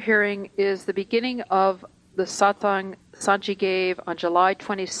tape we're hearing is the beginning of the Satsang Sanchi gave on July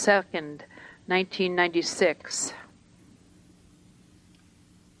 22nd, 1996.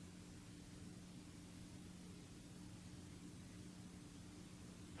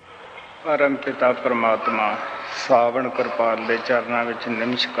 परम पिता परमात्मा सावन किरपाल ਦੇ ਚਰਨਾਂ ਵਿੱਚ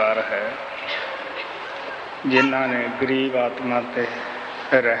ਨਮਸਕਾਰ ਹੈ ਜਿਨ੍ਹਾਂ ਨੇ ਗਰੀਬ ਆਤਮਾ ਤੇ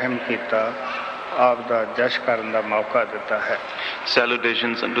ਰਹਿਮ ਕੀਤਾ ਆਪ ਦਾ ਜਸ਼ ਕਰਨ ਦਾ ਮੌਕਾ ਦਿੱਤਾ ਹੈ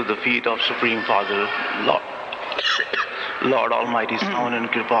Salutations unto the feet of Supreme Father, Lord Almighty Sawan and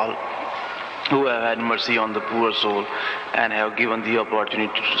Kirpal, who have had mercy on the poor soul and have given the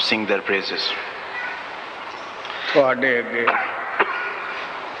opportunity to sing their praises. ਤੁਹਾਡੇ ਅੱਗੇ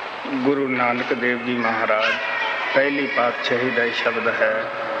ਗੁਰੂ ਨਾਨਕ ਦੇਵ ਜੀ ਮਹਾਰਾਜ ਪਹਿਲੀ ਪਾਤਸ਼ਾਹੀ ਦਾ ਸ਼ਬਦ ਹੈ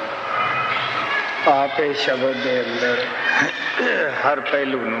ਆਪੇ ਸ਼ਬਦ ਦੇ ਅੰਦਰ ਹਰ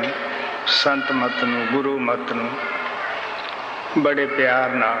ਪਹਿਲੂ ਨੂੰ ਸੰਤ ਮਤ ਨੂੰ ਗੁਰੂ ਮਤ ਨੂੰ ਬੜੇ ਪਿਆਰ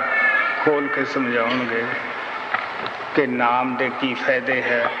ਨਾਲ ਖੋਲ ਕੇ ਸਮਝਾਉਣਗੇ ਕਿ ਨਾਮ ਦੇ ਕੀ ਫਾਇਦੇ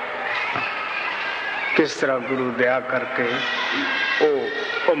ਹੈ ਕਿਸ ਤਰ੍ਹਾਂ ਗੁਰੂ ਦਇਆ ਕਰਕੇ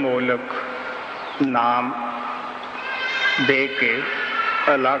ਉਹ ਅਮੋਲਕ ਨਾਮ ਦੇ ਕੇ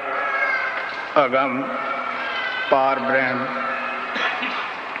ਅਲਖ ਅਗਮ ਪਾਰ ਬ੍ਰਹਮ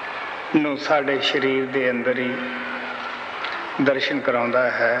ਨੂੰ ਸਾਡੇ ਸਰੀਰ ਦੇ ਅੰਦਰ ਹੀ ਦਰਸ਼ਨ ਕਰਾਉਂਦਾ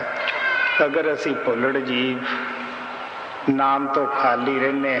ਹੈ ਅਗਰ ਅਸੀਂ ਭੁੱਲੜ ਜੀਵ ਨਾਮ ਤੋਂ ਖਾਲੀ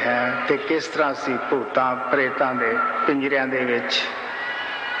ਰਹਿੰਦੇ ਹਾਂ ਤੇ ਕਿਸ ਤਰ੍ਹਾਂ ਅਸੀਂ ਭੂਤਾਂ ਪ੍ਰੇਤਾਂ ਦੇ ਪਿੰਜਰਿਆਂ ਦੇ ਵਿੱਚ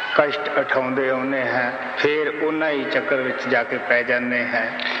ਕਸ਼ਟ ਉਠਾਉਂਦੇ ਆਉਂਦੇ ਹਾਂ ਫਿਰ ਉਹਨਾਂ ਹੀ ਚੱਕਰ ਵਿੱਚ ਜਾ ਕੇ ਪੈ ਜਾਂਦੇ ਹਾਂ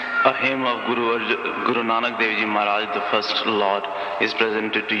A hymn of Guru Nanak Dev Ji Maharaj, the first Lord, is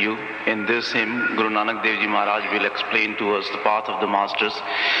presented to you. In this hymn, Guru Nanak Dev Ji Maharaj will explain to us the path of the Masters,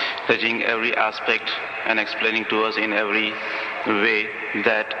 touching every aspect and explaining to us in every way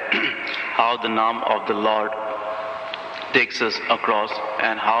that how the name of the Lord takes us across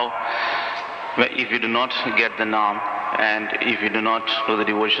and how if you do not get the name and if you do not do the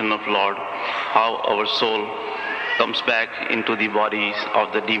devotion of Lord, how our soul comes back into the bodies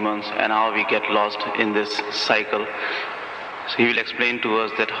of the demons and how we get lost in this cycle. So he will explain to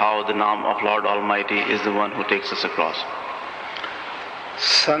us that how the name of Lord Almighty is the one who takes us across.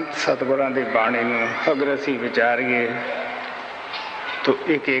 ਸੰਤ ਸਤਿਗੁਰਾਂ ਦੀ ਬਾਣੀ ਨੂੰ ਅਗਰ ਅਸੀਂ ਵਿਚਾਰੀਏ ਤਾਂ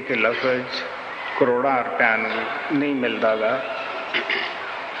ਇੱਕ ਇੱਕ ਲਫ਼ਜ਼ ਕਰੋੜਾਂ ਰੁਪਇਆਂ ਨੂੰ ਨਹੀਂ ਮਿਲਦਾ ਗਾ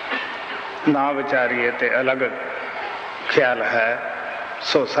ਨਾ ਵਿਚਾਰੀਏ ਤੇ ਅਲੱਗ ਖਿਆਲ ਹੈ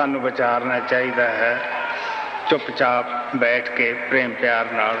ਸੋ ਸਾਨੂੰ ਵਿਚਾਰਨਾ ਚਾਹੀਦਾ ਹੈ ਚੁੱਪਚਾਪ ਬੈਠ ਕੇ ਪ੍ਰੇਮ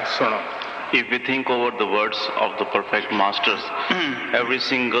ਪਿਆਰ ਨਾਲ ਸੁਣੋ If we think over the words of the perfect masters, every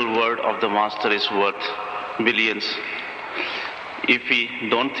single word of the master is worth billions. If we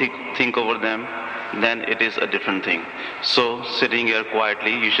don't think over them, then it is a different thing. So sitting here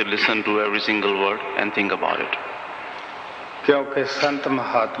quietly, you should listen to every single word and think about it. ਕਿਉਂਕਿ ਸੰਤ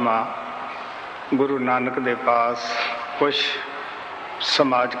ਮਹਾਤਮਾ ਗੁਰੂ ਨਾਨਕ ਦੇ ਪਾਸ ਕੁਝ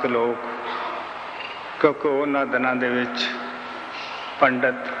ਸਮਾਜਿਕ ਲੋਕ, ਕਿਉਂਕਿ ਉਹਨਾਂ ਦਿਨਾਂ ਦੇ ਵਿੱਚ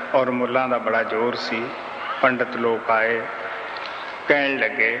ਪੰਡਤ ਔਰ ਮੁੱਲਾਂ ਦਾ ਬੜਾ ਜ਼ੋਰ ਸੀ, ਪੰਡਤ ਲੋਕ ਆਏ, ਕਹਿਣ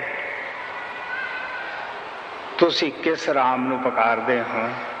ਲੱਗੇ ਤੁਸੀਂ ਕਿਸ ਰਾਮ ਨੂੰ ਪੁਕਾਰਦੇ ਹੋ,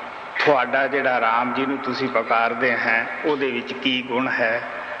 ਤੁਹਾਡਾ ਜਿਹੜਾ ਰਾਮ ਜੀ ਨੂੰ ਤੁਸੀਂ ਪੁਕਾਰਦੇ ਹੈ ਉਹਦੇ ਵਿੱਚ ਕੀ ਗੁਣ ਹੈ,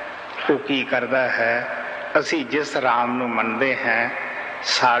 ਉਹ ਕੀ ਕਰਦਾ ਹੈ। ਅਸੀਂ ਜਿਸ ਰਾਮ ਨੂੰ ਮੰਨਦੇ ਹਾਂ,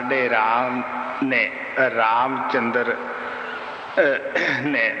 ਸਾਡੇ ਰਾਮ ਨੇ, ਰਾਮਚੰਦਰ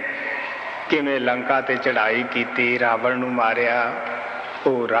ਨੇ ਕਿਵੇਂ ਲੰਕਾ 'ਤੇ ਚੜ੍ਹਾਈ ਕੀਤੀ, ਰਾਵਣ ਨੂੰ ਮਾਰਿਆ,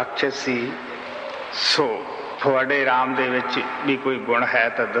 ਉਹ ਰਾਖਸ਼ ਸੀ। ਸੋ ਤੁਹਾਡੇ ਰਾਮ ਦੇ ਵਿੱਚ ਵੀ ਕੋਈ ਗੁਣ ਹੈ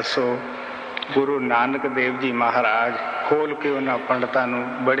ਤਾਂ ਦੱਸੋ। ਗੁਰੂ ਨਾਨਕ ਦੇਵ ਜੀ ਮਹਾਰਾਜ ਖੋਲ੍ਹ ਕੇ ਉਹਨਾਂ ਪੰਡਤਾਂ ਨੂੰ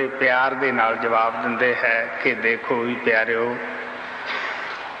ਬੜੇ ਪਿਆਰ ਦੇ ਨਾਲ ਜਵਾਬ ਦਿੰਦੇ ਹੈ ਕਿ ਦੇਖੋ ਵੀ ਪਿਆਰਿਓ,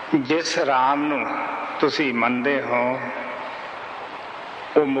 ਜਿਸ ਰਾਮ ਨੂੰ ਤੁਸੀਂ ਮੰਨਦੇ ਹੋ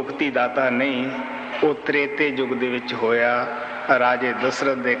ਉਹ ਮੁਕਤੀ ਦਾਤਾ ਨਹੀਂ, ਉਹ ਤ੍ਰੇਤੇ ਯੁੱਗ ਦੇ ਵਿੱਚ ਹੋਇਆ, ਰਾਜੇ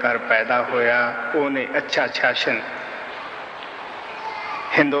ਦਸ਼ਰਥ ਦੇ ਘਰ ਪੈਦਾ ਹੋਇਆ, ਉਹਨੇ ਅੱਛਾ ਸ਼ਾਸਨ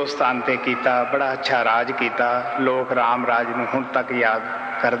ਹਿੰਦੁਸਤਾਨ 'ਤੇ ਕੀਤਾ, ਬੜਾ ਅੱਛਾ ਰਾਜ ਕੀਤਾ, ਲੋਕ ਰਾਮ ਰਾਜ ਨੂੰ ਹੁਣ ਤੱਕ ਯਾਦ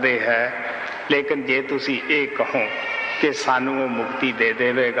ਕਰਦੇ ਹੈ। ਲੇਕਿਨ ਜੇ ਤੁਸੀਂ ਇਹ ਕਹੋ ਕਿ ਸਾਨੂੰ ਉਹ ਮੁਕਤੀ ਦੇ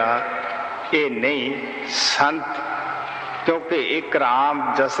ਦੇਵੇਗਾ, ਇਹ ਨਹੀਂ। संत, क्योंकि एक राम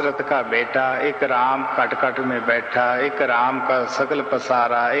दशरथ का बेटा, एक राम कट कट में बैठा, एक राम का सकल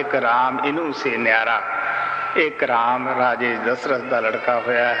पसारा, एक राम इनू से न्यारा, एक राम राजे दशरथ का लड़का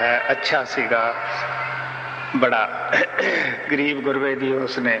होया है, अच्छा सीगा, बड़ा गरीब गुरबे दी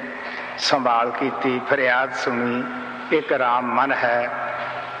उसने संभाल की थी, फरियाद सुनी। एक राम मन है,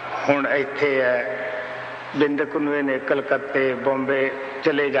 हुण इत्थे है, बिंदक ने कलकत्ते बॉम्बे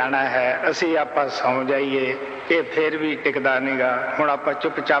चले जाना है, असी आपां सौ जाइए, ये फिर भी टिकदा नहीं गा। हुण आपां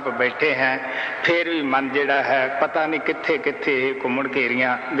चुपचाप बैठे हैं, फिर भी मन जिहड़ा है पता नहीं कित्थे कित्थे घुमण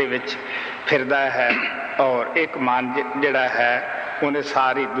घेरियां दे विच फिरदा है। और एक मन जिहड़ा है उन्हें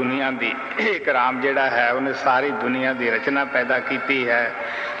सारी दुनिया दी, एक राम जिहड़ा है उन्हें सारी दुनिया दी रचना पैदा की है।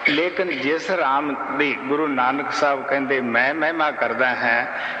 लेकिन जिस राम दी गुरु नानक साहब कहते मैं महिमा करदा है,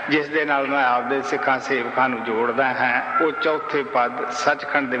 जिस दे नाल मैं आपदे सिखां सेवकां नूं जोड़दा है, वो चौथे पद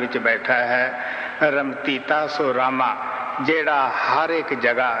सचखंड दे विच बैठा है। रमतीता सो रामा, जेड़ा हर एक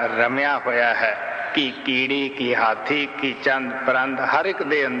जगह रमिया होया है, की कीड़ी की हाथी की चंद परंद, हर एक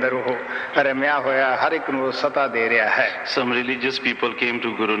दे अंदर वो रमिया होया, हर एक नूं सता दे रहा है। Some religious people came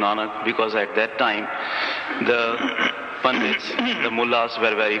to Guru Nanak because at that time the Pandits, the mullahs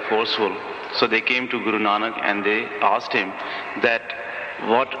were very forceful. So they came to Guru Nanak and they asked him that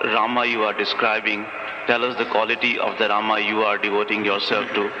what Rama you are describing, tell us the quality of the Rama you are devoting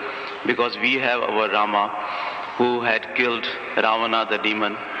yourself to, because we have our Rama who had killed Ravana the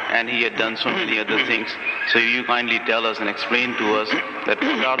demon and he had done so many other things. So you kindly tell us and explain to us that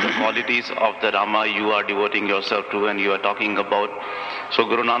what are the qualities of the Rama you are devoting yourself to and you are talking about. So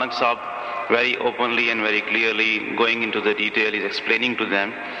Guru Nanak Sahib very openly and very clearly going into the detail is explaining to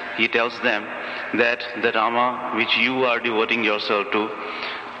them. He tells them that the Rama which you are devoting yourself to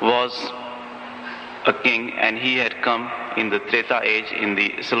was a king and he had come in the Treta age, in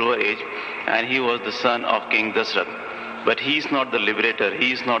the silver age, and he was the son of King Dashrath. But he is not the liberator,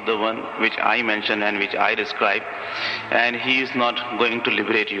 he is not the one which I mentioned and which I describe, and he is not going to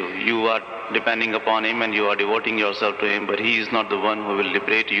liberate you. You are depending upon him and you are devoting yourself to him, but he is not the one who will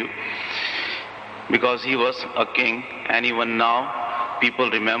liberate you, because he was a king, and even now people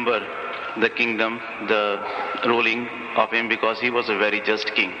remember the kingdom, the ruling of him, because he was a very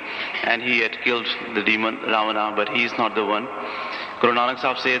just king and he had killed the demon Ravana, but he is not the one. Guru Nanak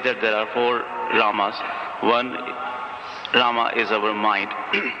Sahib says that there are 4 Ramas. One Rama is our mind.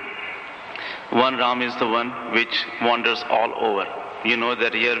 One Ram is the one which wanders all over. You know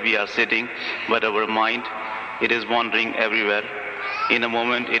that here we are sitting, but our mind, it is wandering everywhere. In a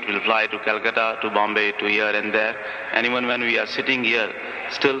moment it will fly to Calcutta, to Bombay, to here and there. And even when we are sitting here,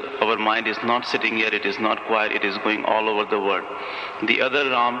 still our mind is not sitting here, it is not quiet, it is going all over the world. The other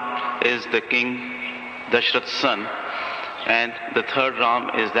Ram is the king Dashrath's son. And the third Ram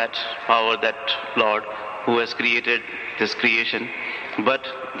is that power, that Lord who has created this creation. But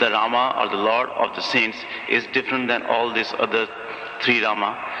the Rama or the Lord of the saints is different than all these other 3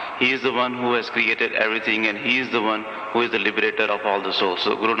 Rama. He is the one who has created everything and he is the one who is the liberator of all the souls.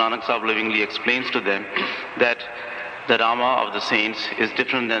 So Guru Nanak Sahib lovingly explains to them that the Rama of the saints is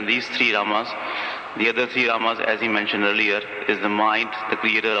different than these 3 Ramas. The other 3 Ramas, as he mentioned earlier, is the mind, the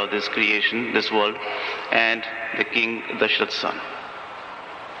creator of this creation, this world, and the king Dashrath's son.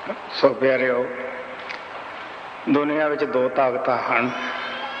 So, Pyareo, ਦੁਨੀਆ ਵਿੱਚ ਦੋ ਤਾਕਤਾਂ ਹਨ,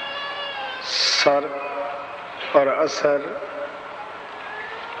 sir ਔਰ ਅਸਰ,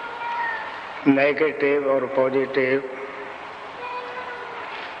 negative ਔਰ positive.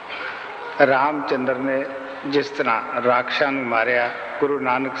 Ramchandra ਨੇ ਜਿਸ ਤਰ੍ਹਾਂ ਰਾਖਸ਼ਾਂ ਨੂੰ ਮਾਰਿਆ, ਗੁਰੂ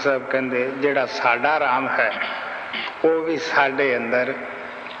ਨਾਨਕ ਸਾਹਿਬ ਕਹਿੰਦੇ ਜਿਹੜਾ ਸਾਡਾ ਰਾਮ ਹੈ ਉਹ ਵੀ ਸਾਡੇ ਅੰਦਰ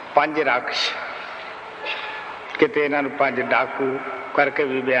ਪੰਜ ਰਾਖਸ਼, ਕਿਤੇ ਇਹਨਾਂ ਨੂੰ ਪੰਜ ਡਾਕੂ ਕਰਕੇ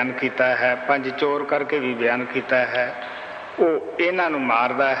ਵੀ ਬਿਆਨ ਕੀਤਾ ਹੈ, ਪੰਜ ਚੋਰ ਕਰਕੇ ਵੀ ਬਿਆਨ ਕੀਤਾ ਹੈ। ਉਹ ਇਹਨਾਂ ਨੂੰ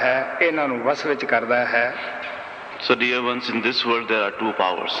ਮਾਰਦਾ ਹੈ, ਇਹਨਾਂ ਨੂੰ ਵਸ ਵਿੱਚ ਕਰਦਾ ਹੈ। So dear ones, in this world there are two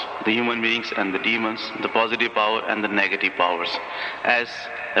powers, the human beings and the demons, the positive power and the negative powers. As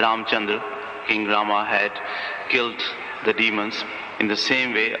Ramchandra, King Rama had killed the demons, in the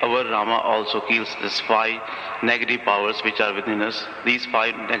same way our Rama also kills these five negative powers which are within us. These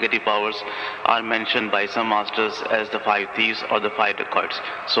five negative powers are mentioned by some masters as the five thieves or the five dacoits.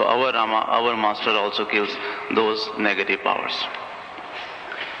 So our Rama, our master, also kills those negative powers.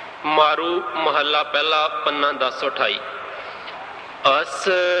 ਮਾਰੂ ਮਹੱਲਾ ਪਹਿਲਾ ਪੰਨਾ 1028।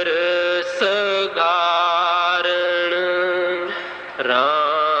 ਅਸਰ ਸਗਾਰਣ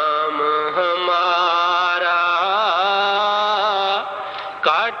ਰਾਮ ਹਮਾਰਾ,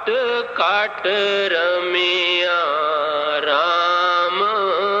 ਕਟ ਕਟ ਰਮਿਆ ਰਾਮ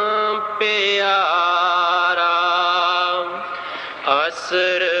ਪਿਆਰਾ।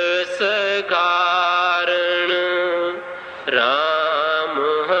 ਅਸਰ ਸਗਾਰਣ ਰਾਮ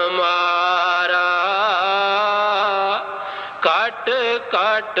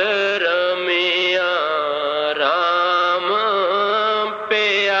ਕਟ ਰਮਿਆ ਰਾਮ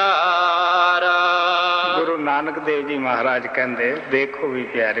ਪਿਆਰਾ। ਗੁਰੂ ਨਾਨਕ ਦੇਵ ਜੀ ਮਹਾਰਾਜ ਕਹਿੰਦੇ, ਦੇਖੋ ਵੀ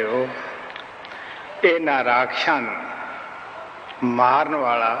ਪਿਆਰਿਓ, ਇਹਨਾਂ ਰਾਖਸ਼ਾਂ ਨੂੰ ਮਾਰਨ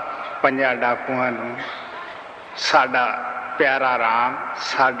ਵਾਲਾ ਪੰਜਾਂ ਡਾਕੂਆਂ ਨੂੰ ਸਾਡਾ ਪਿਆਰਾ ਰਾਮ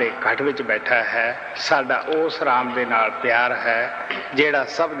ਸਾਡੇ ਘਟ ਵਿੱਚ ਬੈਠਾ ਹੈ। ਸਾਡਾ ਉਸ ਰਾਮ ਦੇ ਨਾਲ ਪਿਆਰ ਹੈ ਜਿਹੜਾ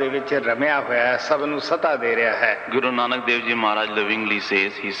ਸਭ ਦੇ ਵਿੱਚ ਰਮਿਆ ਹੋਇਆ ਹੈ, ਸਭ ਨੂੰ ਸਤਾ ਦੇ ਰਿਹਾ ਹੈ। Guru Nanak Dev Ji Maharaj lovingly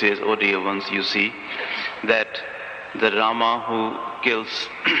says, he says, "O dear ones, you see that the Rama who kills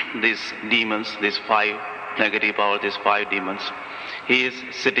these demons, these five negative powers, these five demons, he is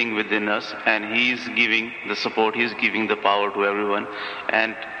sitting within us and he is giving the support, he is giving the power to everyone,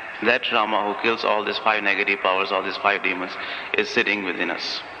 and that Rama who kills all these five negative powers, all these five demons, is sitting within us."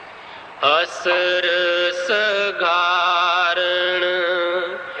 ਅਸਰ ਸਗਾਰਣ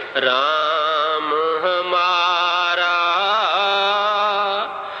ਰਾਮ ਹਮਾਰਾ,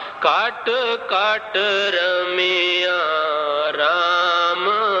 ਕਟ ਕਟ ਰਮਿਆ ਰਾਮ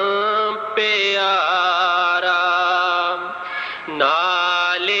ਪਿਆਰਾ।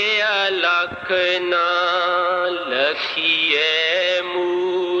 ਨਾਲੇ ਅਲਖ ਨਾ ਲਖੀਏ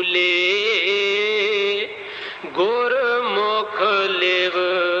ਮੂਲੇ, ਗੁਰਮੁਖ ਲਿਵ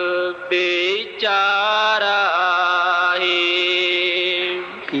ਵਿਚਾਰਾ ਹੈ।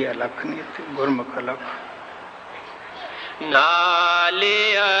 ਕੀ ਅਲਖ ਨਹੀਂ ਤੇ ਗੁਰਮੁਖ ਅਲਖ। ਨਾਲੇ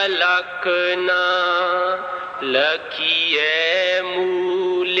ਅਲਖ ਨਾ ਲਖੀਏ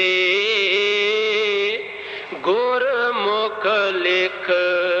ਮੂਲੇ, ਗੁਰਮੁਖ ਲਿਖ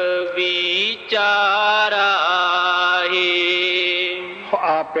ਵਿਚਾਰਾ ਹੈ।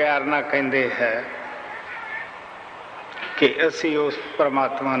 ਆ ਪਿਆਰ ਨਾਲ ਕਹਿੰਦੇ ਹੈ ਕਿ ਅਸੀਂ ਉਸ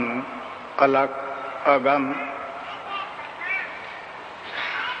ਪਰਮਾਤਮਾ ਨੂੰ ਅਲਖ ਅਗਮ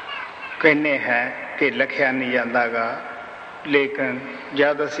ਕਹਿੰਦੇ ਹੈ ਕਿ ਲਿਖਿਆ ਨਹੀਂ ਜਾਂਦਾਗਾ, ਲੇਕਿਨ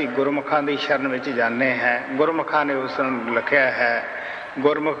ਜਦ ਅਸੀਂ ਗੁਰਮੁਖਾਂ ਦੀ ਸ਼ਰਨ ਵਿੱਚ ਜਾਂਦੇ ਹਾਂ, ਗੁਰਮੁਖਾਂ ਨੇ ਉਸ ਨੂੰ ਲਿਖਿਆ ਹੈ।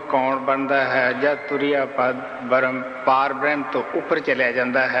 ਗੁਰਮੁਖ ਕੌਣ ਬਣਦਾ ਹੈ? ਜਦ ਤੁਰਿਆ ਪਦ ਬਰਮ ਪਾਰ ਬ੍ਰਹਮ ਤੋਂ ਉੱਪਰ ਚਲਿਆ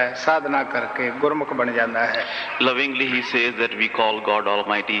ਜਾਂਦਾ ਹੈ, ਸਾਧਨਾ ਕਰਕੇ ਗੁਰਮੁਖ ਬਣ ਜਾਂਦਾ ਹੈ। Lovingly he says that we call God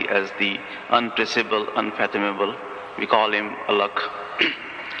Almighty as the untraceable, unfathomable. We call him Alakh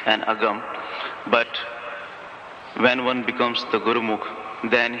and Agam. But when one becomes the Gurumukh,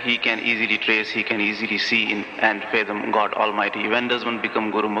 then he can easily trace, he can easily see and fathom God Almighty. When does one become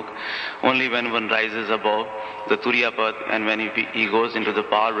Gurumukh? Only when one rises above the Turiya Path and when he goes into the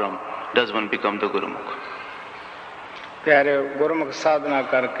Parbrahm does one become the Gurumukh. ਪਿਆਰੇ, ਗੁਰਮੁਖ ਸਾਧਨਾ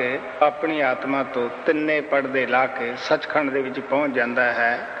ਕਰਕੇ ਆਪਣੀ ਆਤਮਾ ਤੋਂ ਤਿੰਨੇ ਪਰਦੇ ਲਾ ਕੇ ਸੱਚਖੰਡ ਦੇ ਵਿੱਚ ਪਹੁੰਚ ਜਾਂਦਾ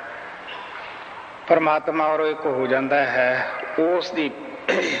ਹੈ। ਪਰਮਾਤਮਾ ਔਰ ਇੱਕ ਹੋ ਜਾਂਦਾ ਹੈ। ਉਸ ਦੀ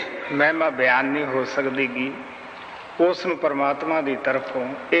ਮਹਿਮਾ ਬਿਆਨ ਨਹੀਂ ਹੋ ਸਕਦੀਗੀ। ਉਸ ਨੂੰ ਪਰਮਾਤਮਾ ਦੀ ਤਰਫੋਂ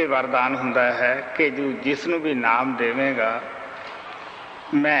ਇਹ ਵਰਦਾਨ ਹੁੰਦਾ ਹੈ ਕਿ ਜਿਸ ਨੂੰ ਵੀ ਨਾਮ ਦੇਵੇਗਾ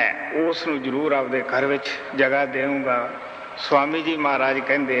ਮੈਂ ਉਸ ਨੂੰ ਜ਼ਰੂਰ ਆਪਦੇ ਘਰ ਵਿੱਚ ਜਗ੍ਹਾ ਦੇਵਾਂਗਾ। स्वामी जी महाराज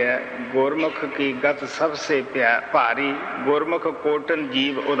कहते हैं, गुरमुख की गत सबसे भारी, गुरमुख कोटन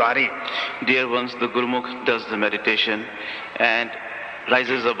जीव उदारी। Dear ones, the Gurmukh does the meditation and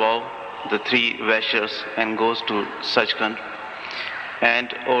rises above the three Vaishyas and goes to Sachkhand,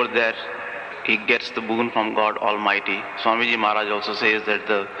 and over there he gets the boon from God Almighty. Swamiji Maharaj also says that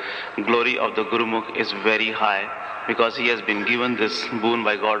the glory of the Gurumukh is very high because he has been given this boon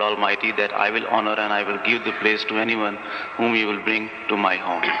by God Almighty that I will honor and I will give the place to anyone whom he will bring to my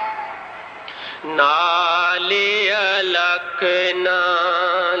home. नाले अलख ना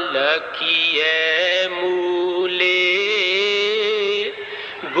लखिए मूले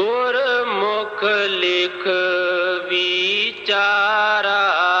गुरमुख लिख विचारा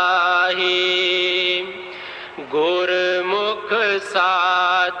है गुरमुख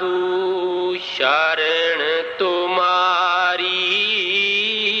साधु शरण तुम्हारी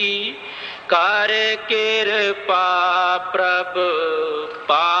कर कृपा प्रभ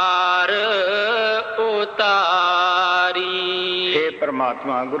पार उतारी। हे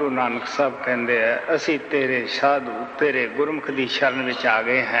परमात्मा, गुरु नानक साहब कहते हैं असी तेरे साधु तेरे गुरमुख की शरण में आ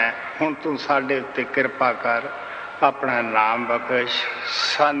गए हैं, हुण तू साडे उत्ते कृपा कर, अपना नाम बख्श,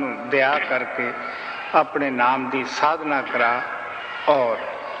 सानू दया करके अपने नाम की साधना करा और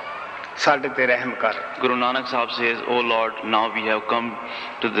साडे ते रहम कर। Guru Nanak Sahib says, O Lord, now we have come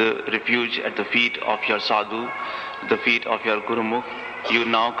to the refuge at the feet of your sadhu, the feet of your Gurumukh. You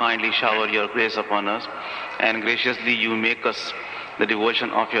now kindly shower your grace upon us, and graciously you make us the devotion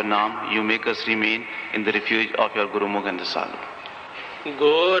of your Naam. You make us remain in the refuge of your Gurumukh and the sadhu.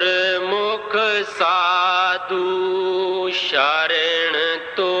 गुरमुख साधु शरण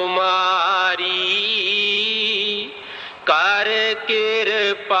तुम्हारी कर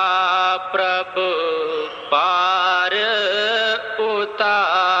कृपा प्रभ पार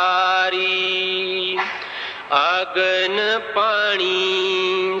उतारी अगन पानी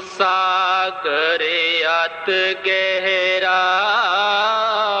सागर अत गहरा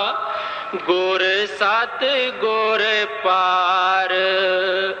गुर सत गुर पार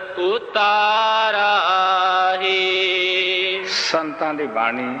उतारा है। संतां दी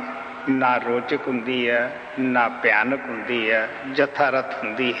बाणी ना रोचक हुंदी है, ना भयानक हुंदी है, जथारथ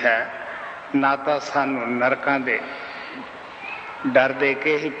हुंदी है, ना तो सानू नरकां दे डर दे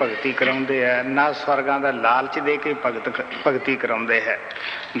के ही भगती कराउंदे है, ना स्वर्गां दा लालच दे के भगती कराउंदे है।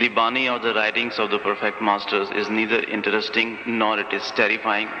 The Bani of the writings of the perfect masters is neither interesting nor it is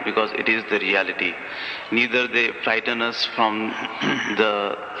terrifying because it is the reality. Neither they frighten us from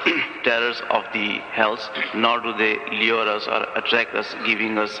the terrors of the hells, nor do they lure us or attract us,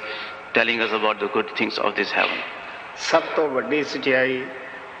 telling us about the good things of this heaven. सब तो वड्डी सच्चाई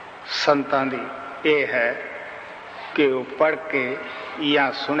संतां दी ये है कि वो पढ़ के या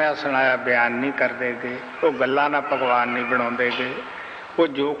सुनिया सुनाया बयान नहीं कर देगे, वो गल्लां ना भगवान नहीं बनाउंदेगे, वो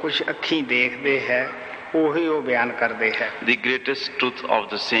जो कुछ अखीं देखदे है वही वो बयान करदे है। The greatest truth of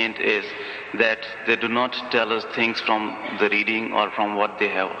the saint is that they do not tell us things from the reading or from what they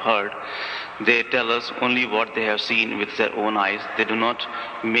have heard. They tell us only what they have seen with their own eyes. They do not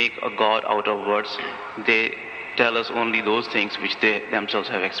make a God out of words. They tell us only those things which they themselves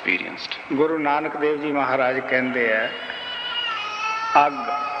have experienced. Guru Nanak Dev ji महाराज कहते हैं अग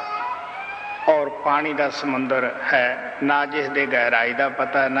और पानी का समुंदर है, ना जिस दे गहराई का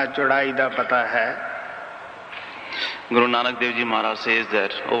पता है ना चौड़ाई का पता है। Guru Nanak Dev Ji Maharaj says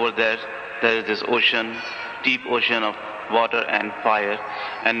that over there is this ocean, deep ocean of water and fire,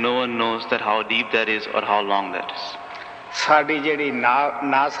 and no one knows that how deep that is or how long that is. Sari जेड़ी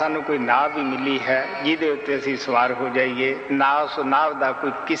ना सानू कोई नाव भी मिली है जिहदे उत्ते असीं सवार हो जाइए, ना उस नाव दा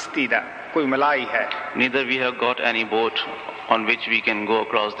कोई किश्ती दा कोई मलाई है। Neither we have got any boat on which we can go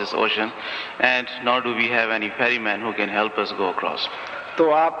across this ocean, and nor do we have any ferryman who can help us go across. तो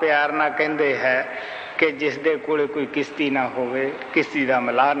आप प्यार ना कहंदे है कि जिस दे कोले कोई किश्ती ना होवे, किश्ती दा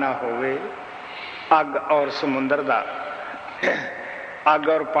मला ना होवे, अग और समुंदर दा अग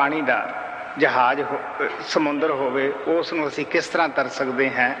और पानी दा जहाज समुंदर होवे, उस नूं असीं किस तरह तर सकते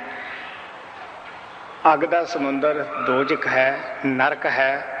हैं। अग दा समुंदर दोजक है, नरक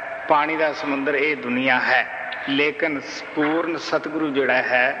है, पानी दा समुंदर ये दुनिया है, लेकिन पूर्ण सतगुरु जिहड़ा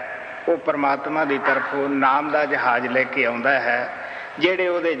है वो परमात्मा की तरफों नाम दा जहाज लेके आउंदा है, जिहड़े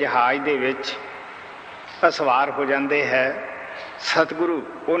उहदे जहाज दे विच असवार हो जाते हैं। सतगुरु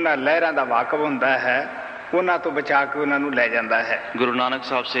उन्हां लहरां दा वाकफ हुंदा है, उन्हां तो बचा के उन्हां नूं लै जांदा है। Guru Nanak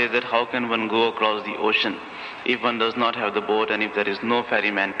Sahib says that how can one go across the ocean if one does not have the boat and if there is no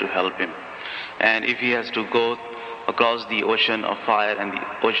ferryman to help him, and if he has to go across the ocean of fire and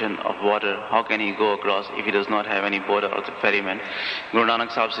the ocean of water, how can he go across if he does not have any boat or the ferryman? Guru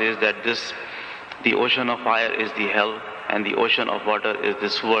Nanak Sahib says that the ocean of fire is the hell and the ocean of water is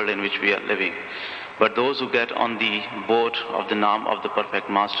this world in which we are living. But those who get on the boat of the Naam of the perfect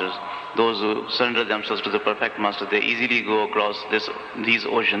masters, those who surrender themselves to the perfect master, they easily go across these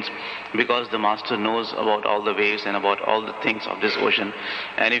oceans, because the master knows about all the waves and about all the things of this ocean.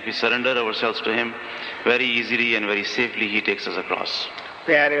 And if we surrender ourselves to him, very easily and very safely he takes us across.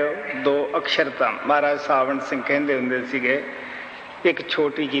 ਪਿਆਰਿਓ, ਦੋ ਅਕਸ਼ਰ ਤਾਂ ਮਹਾਰਾਜ ਸਾਵਣ ਸਿੰਘ ਕਹਿੰਦੇ ਹੁੰਦੇ ਸੀਗੇ, ਇੱਕ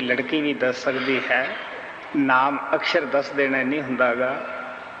ਛੋਟੀ ਜੀ ਲੜਕੀ ਵੀ ਦੱਸ ਸਕਦੀ ਹੈ, ਨਾਮ ਅਕਸ਼ਰ ਦੱਸ ਦੇਣਾ ਨਹੀਂ ਹੁੰਦਾਗਾ।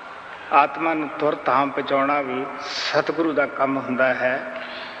 ਆਤਮਾ ਨੂੰ ਤੁਰ ਧਾਮ ਪਹੁੰਚਾਉਣਾ ਵੀ ਸਤਿਗੁਰੂ ਦਾ ਕੰਮ ਹੁੰਦਾ ਹੈ।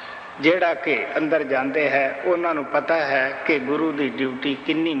 ਜਿਹੜਾ ਕਿ ਅੰਦਰ ਜਾਂਦੇ ਹੈ ਉਹਨਾਂ ਨੂੰ ਪਤਾ ਹੈ ਕਿ ਗੁਰੂ ਦੀ ਡਿਊਟੀ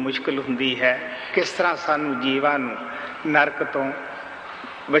ਕਿੰਨੀ ਮੁਸ਼ਕਿਲ ਹੁੰਦੀ ਹੈ, ਕਿਸ ਤਰ੍ਹਾਂ ਸਾਨੂੰ ਜੀਵਾਂ ਨੂੰ ਨਰਕ ਤੋਂ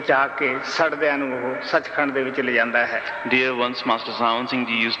ਬਚਾ ਕੇ ਸੜਦਿਆਂ ਨੂੰ ਉਹ ਸੱਚਖੰਡ ਦੇ ਵਿੱਚ ਲਿਜਾਂਦਾ ਹੈ। Dear ones, Master Sawan Singh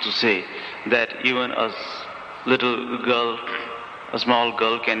ji used to say that even a little girl, a small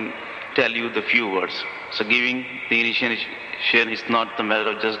girl can tell you the few words. So giving the initiation is not the matter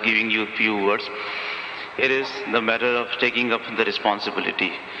of just giving you a few words. It is the matter of taking up the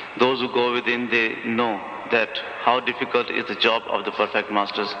responsibility. Those who go within, they know that how difficult is the job of the perfect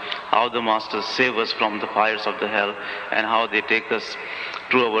masters, how the masters save us from the fires of the hell, and how they take us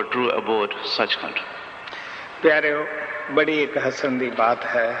to our true abode, Sachkhand. ਪਿਆਰਿਓ, ਬੜੀ ਇੱਕ ਹੱਸਣ ਦੀ ਬਾਤ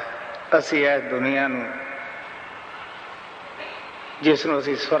ਹੈ, ਅਸੀਂ ਇਸ ਦੁਨੀਆ ਨੂੰ ਜਿਸ ਨੂੰ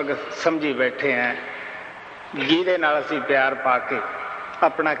ਅਸੀਂ ਸਵਰਗ ਸਮਝੀ ਬੈਠੇ ਹਾਂ, ਜਿਹਦੇ ਨਾਲ ਅਸੀਂ ਪਿਆਰ ਪਾ ਕੇ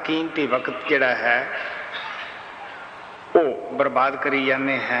ਆਪਣਾ ਕੀਮਤੀ ਵਕਤ ਜਿਹੜਾ ਹੈ ਉਹ ਬਰਬਾਦ ਕਰੀ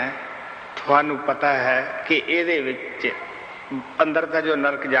ਜਾਂਦੇ ਹਾਂ। ਤੁਹਾਨੂੰ ਪਤਾ ਹੈ ਕਿ ਇਹਦੇ ਵਿੱਚ ਅੰਦਰ ਤਾਂ ਜੋ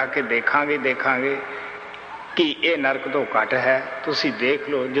ਨਰਕ ਜਾ ਕੇ ਦੇਖਾਂਗੇ ਕਿ ਇਹ ਨਰਕ ਤੋਂ ਘੱਟ ਹੈ। ਤੁਸੀਂ ਦੇਖ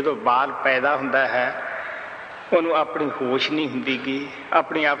ਲਓ, ਜਦੋਂ ਬਾਲ ਪੈਦਾ ਹੁੰਦਾ ਹੈ ਉਹਨੂੰ ਆਪਣੀ ਹੋਸ਼ ਨਹੀਂ ਹੁੰਦੀਗੀ,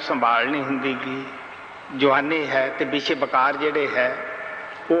 ਆਪਣੀ ਆਪ ਸੰਭਾਲ ਨਹੀਂ ਹੁੰਦੀਗੀ। ਜਵਾਨੀ ਹੈ ਤੇ ਪਿੱਛੇ ਬਕਾਰ ਜਿਹੜੇ ਹੈ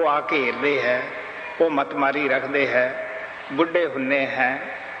ਉਹ ਆ ਘੇਰਦੇ ਹੈ, ਉਹ ਮਤਮਾਰੀ ਰੱਖਦੇ ਹੈ। ਬੁੱਢੇ ਹੁੰਦੇ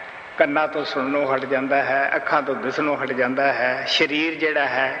ਹੈ, ਕੰਨਾਂ ਤੋਂ ਸੁਣਨੋਂ ਹਟ ਜਾਂਦਾ ਹੈ, ਅੱਖਾਂ ਤੋਂ ਦਿਸਣੋਂ ਹਟ ਜਾਂਦਾ ਹੈ, ਸਰੀਰ ਜਿਹੜਾ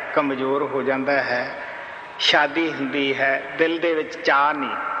ਹੈ ਕਮਜ਼ੋਰ ਹੋ ਜਾਂਦਾ ਹੈ। ਸ਼ਾਦੀ ਹੁੰਦੀ ਹੈ, ਦਿਲ ਦੇ ਵਿੱਚ ਚਾਅ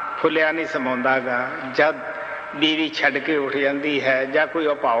ਨਹੀਂ, ਫੁੱਲਿਆ ਨਹੀਂ ਸਮਾਉਂਦਾਗਾ। ਜਦ ਬੀਵੀ ਛੱਡ ਕੇ ਉੱਠ ਜਾਂਦੀ ਹੈ ਜਾਂ ਕੋਈ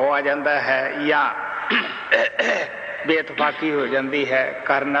ਉਪਾਓ ਆ ਜਾਂਦਾ ਹੈ ਜਾਂ ਬੇਇਤਫਾਕੀ ਹੋ ਜਾਂਦੀ ਹੈ,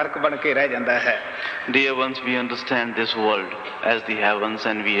 ਘਰ ਨਰਕ ਬਣ ਕੇ ਰਹਿ ਜਾਂਦਾ ਹੈ। Dear ones, we understand this world as the heavens,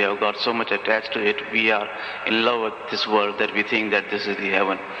 and we have got so much attached to it. We are in love with this world that we think that this is the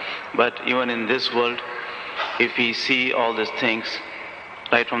heaven. But even in this world, if we see all these things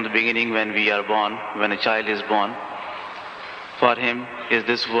right from the beginning, when we are born, when a child is born, for him, is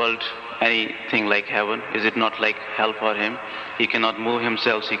this world anything like heaven? Is it not like hell for him? He cannot move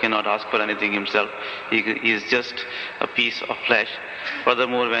himself, he cannot ask for anything himself. He is just a piece of flesh.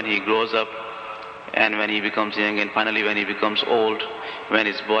 Furthermore, when he grows up and when he becomes young, and finally when he becomes old, when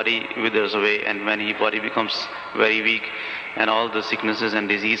his body withers away and when his body becomes very weak and all the sicknesses and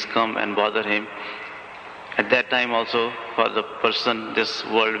disease come and bother him, at that time also for the person this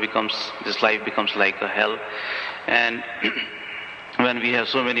life becomes like a hell. And when we have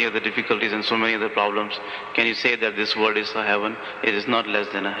so many other difficulties and so many other problems, can you say that this world is a heaven? It is not less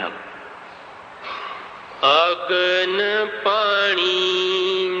than a hell. अगन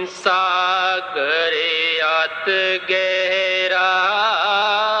पानी सागरे अत गहरा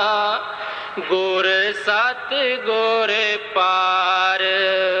गुर सत गुर पार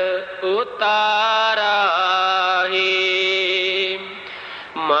उतारा है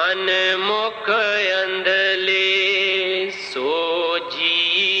मन मुख अंधले सोजी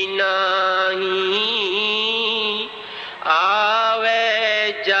नाही आवे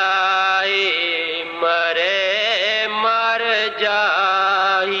जाए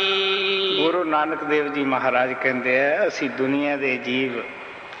ਗੁਰੂ ਨਾਨਕ ਦੇਵ ਜੀ ਮਹਾਰਾਜ ਕਹਿੰਦੇ ਆ, ਅਸੀਂ ਦੁਨੀਆ ਦੇ ਜੀਵ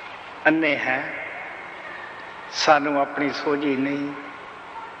ਅੰਨੇ ਹੈ, ਸਾਨੂੰ ਆਪਣੀ ਸੋਝੀ ਨਹੀਂ,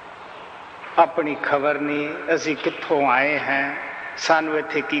 ਆਪਣੀ ਖਬਰ ਨਹੀਂ, ਅਸੀਂ ਕਿੱਥੋਂ ਆਏ ਹਾਂ, ਸਾਨੂੰ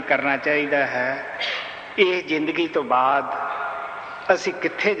ਇੱਥੇ ਕੀ ਕਰਨਾ ਚਾਹੀਦਾ ਹੈ, ਇਹ ਜ਼ਿੰਦਗੀ ਤੋਂ ਬਾਅਦ ਅਸੀਂ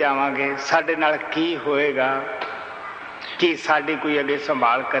ਕਿੱਥੇ ਜਾਵਾਂਗੇ, ਸਾਡੇ ਨਾਲ ਕੀ ਹੋਏਗਾ, ਕੀ ਸਾਡੀ ਕੋਈ ਅੱਗੇ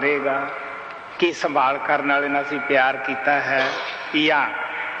ਸੰਭਾਲ ਕਰੇਗਾ, ਕੀ ਸੰਭਾਲ ਕਰਨ ਵਾਲੇ ਨਾਲ ਅਸੀਂ ਪਿਆਰ ਕੀਤਾ ਹੈ ਜਾਂ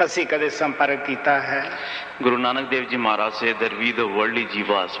ਅਸੀਂ ਕਦੇ ਸੰਪਰਕ ਕੀਤਾ ਹੈ। Guru Nanak Dev Ji Maharaj said that we the worldly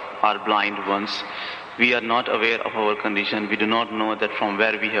jivas are blind ones. We are not aware of our condition. We do not know that from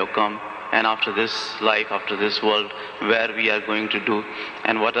where we have come, and after this life, after this world, where we are going to do,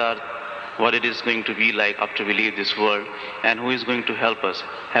 and what it is going to be like after we leave this world, and who is going to help us.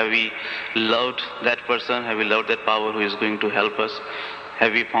 Have we loved that person? Have we loved that power who is going to help us?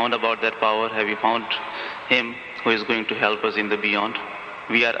 Have we found about that power? Have we found him who is going to help us in the beyond?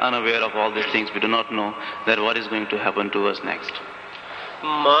 We are unaware of all these things. We do not know that what is going to happen to us next.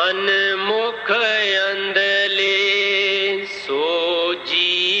 मन मुख अंधले sooji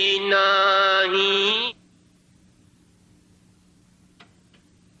nahi.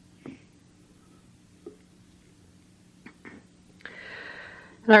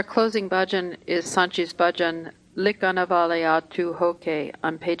 And our closing bhajan is Sanchi's bhajan, Likanavalaya tu Hoke,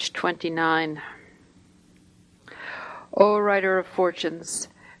 on page 29. O writer of fortunes,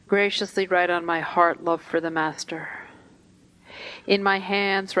 graciously write on my heart love for the Master. In my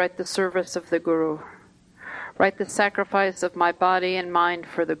hands write the service of the Guru. Write the sacrifice of my body and mind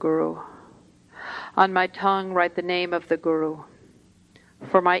for the Guru. On my tongue write the name of the Guru.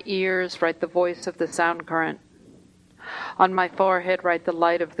 For my ears write the voice of the sound current. On my forehead write the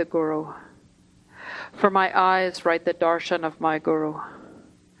light of the Guru. For my eyes write the darshan of my Guru.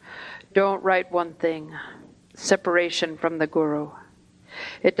 Don't write one thing, separation from the Guru.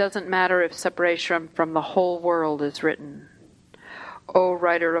 It doesn't matter if separation from the whole world is written. O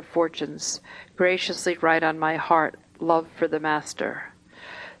writer of fortunes, graciously write on my heart love for the Master.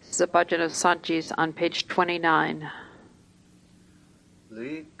 This is a bhajan of Sanchi's on page 29.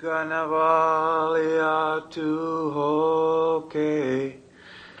 Likanavalaya tu hoke,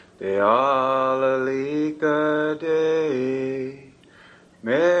 deyala likade,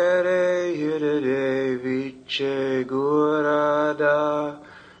 mere hidade viche gurada,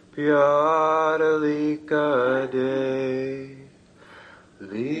 pyara likade.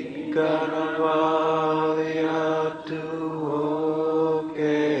 Likanavalaya tu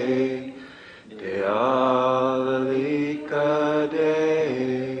hoke, deyala likade.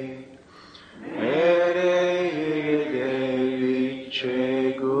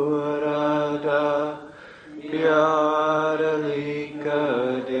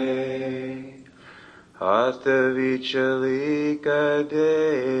 Hatha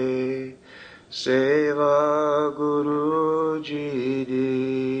vichalikade, seva guru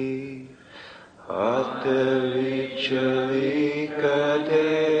jidi. Hatha vichalikade,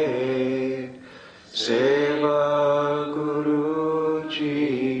 seva guru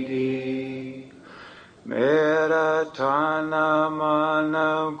jidi. Mera tana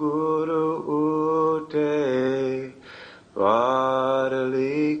mana guru ute,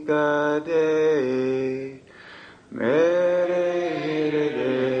 varalikade. Mere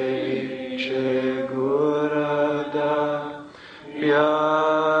hirade viche gurada,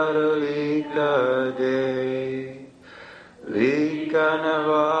 pyaralikade.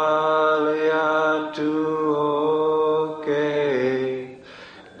 Likanavalaya tu hoke,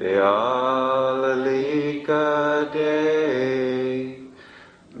 deyala likade.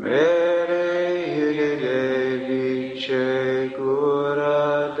 Mere hirade viche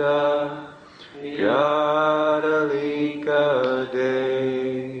gurada, pyaralikade.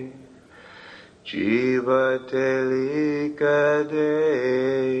 Jivate likade,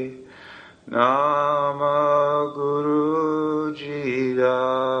 nama guru jida.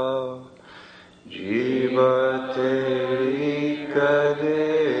 Jivate likade,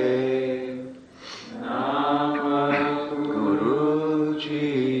 nama guru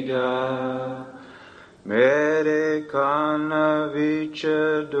jida. Mere kana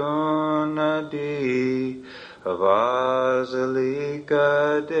vichadonadi,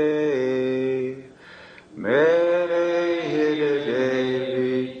 avasalikade. Mere hirade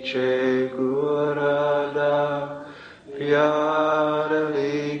viche gurada,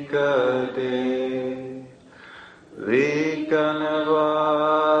 pyaralikade.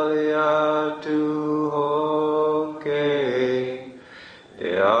 Likanavalaya tu hoke,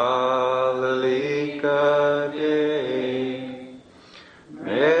 deyala likade.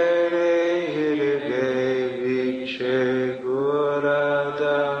 Mere hirade viche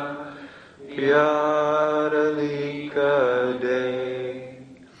gurada, pyaralikade.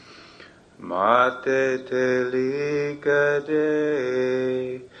 Mate telikade,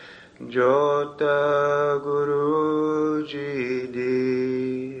 jota guru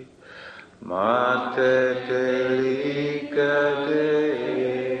jidi. Mate telikade,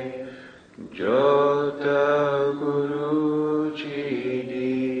 jota guru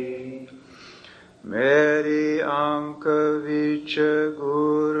jidi. Meri anka vicha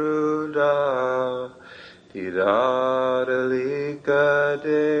guru da,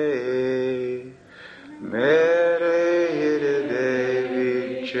 tiraralikade. Mere hirade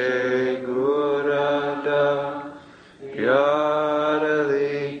viche gurada,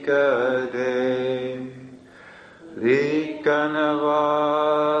 pyaralikade.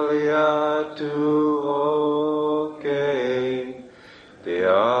 Likanavalaya tu hoke,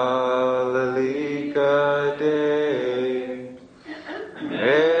 deyala likade.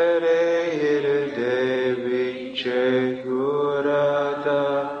 Mere hirade viche gurada,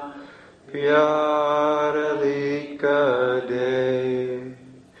 pyaralikade.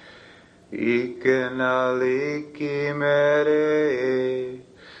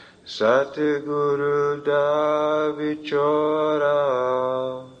 Satguru da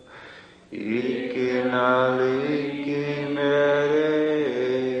vichora, ikinaliki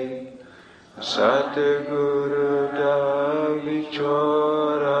mere. Satguru da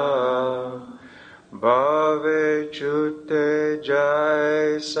vichora, bhave chute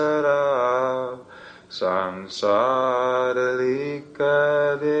jai sara, sansar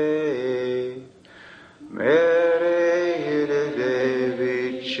likade. Mere hirde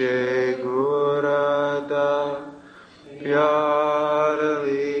viche gurada, pyar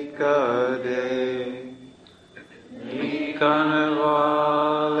likade.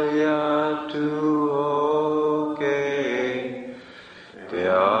 Likanvalya tu hoke,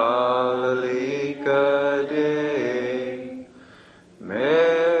 pyar likade.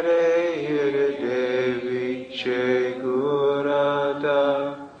 Mere hirde viche gurada,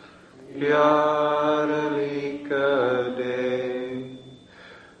 pyar likade.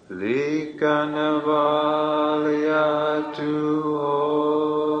 Likanvalya tu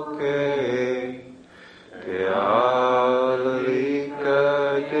hoke, pyar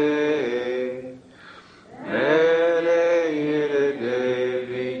likade. Mere hirde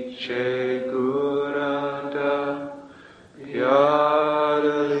viche gurada, pyar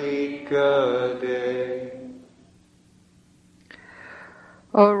likade.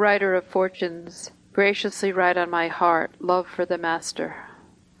 O writer of fortunes, graciously write on my heart love for the Master.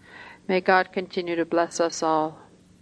 May God continue to bless us all.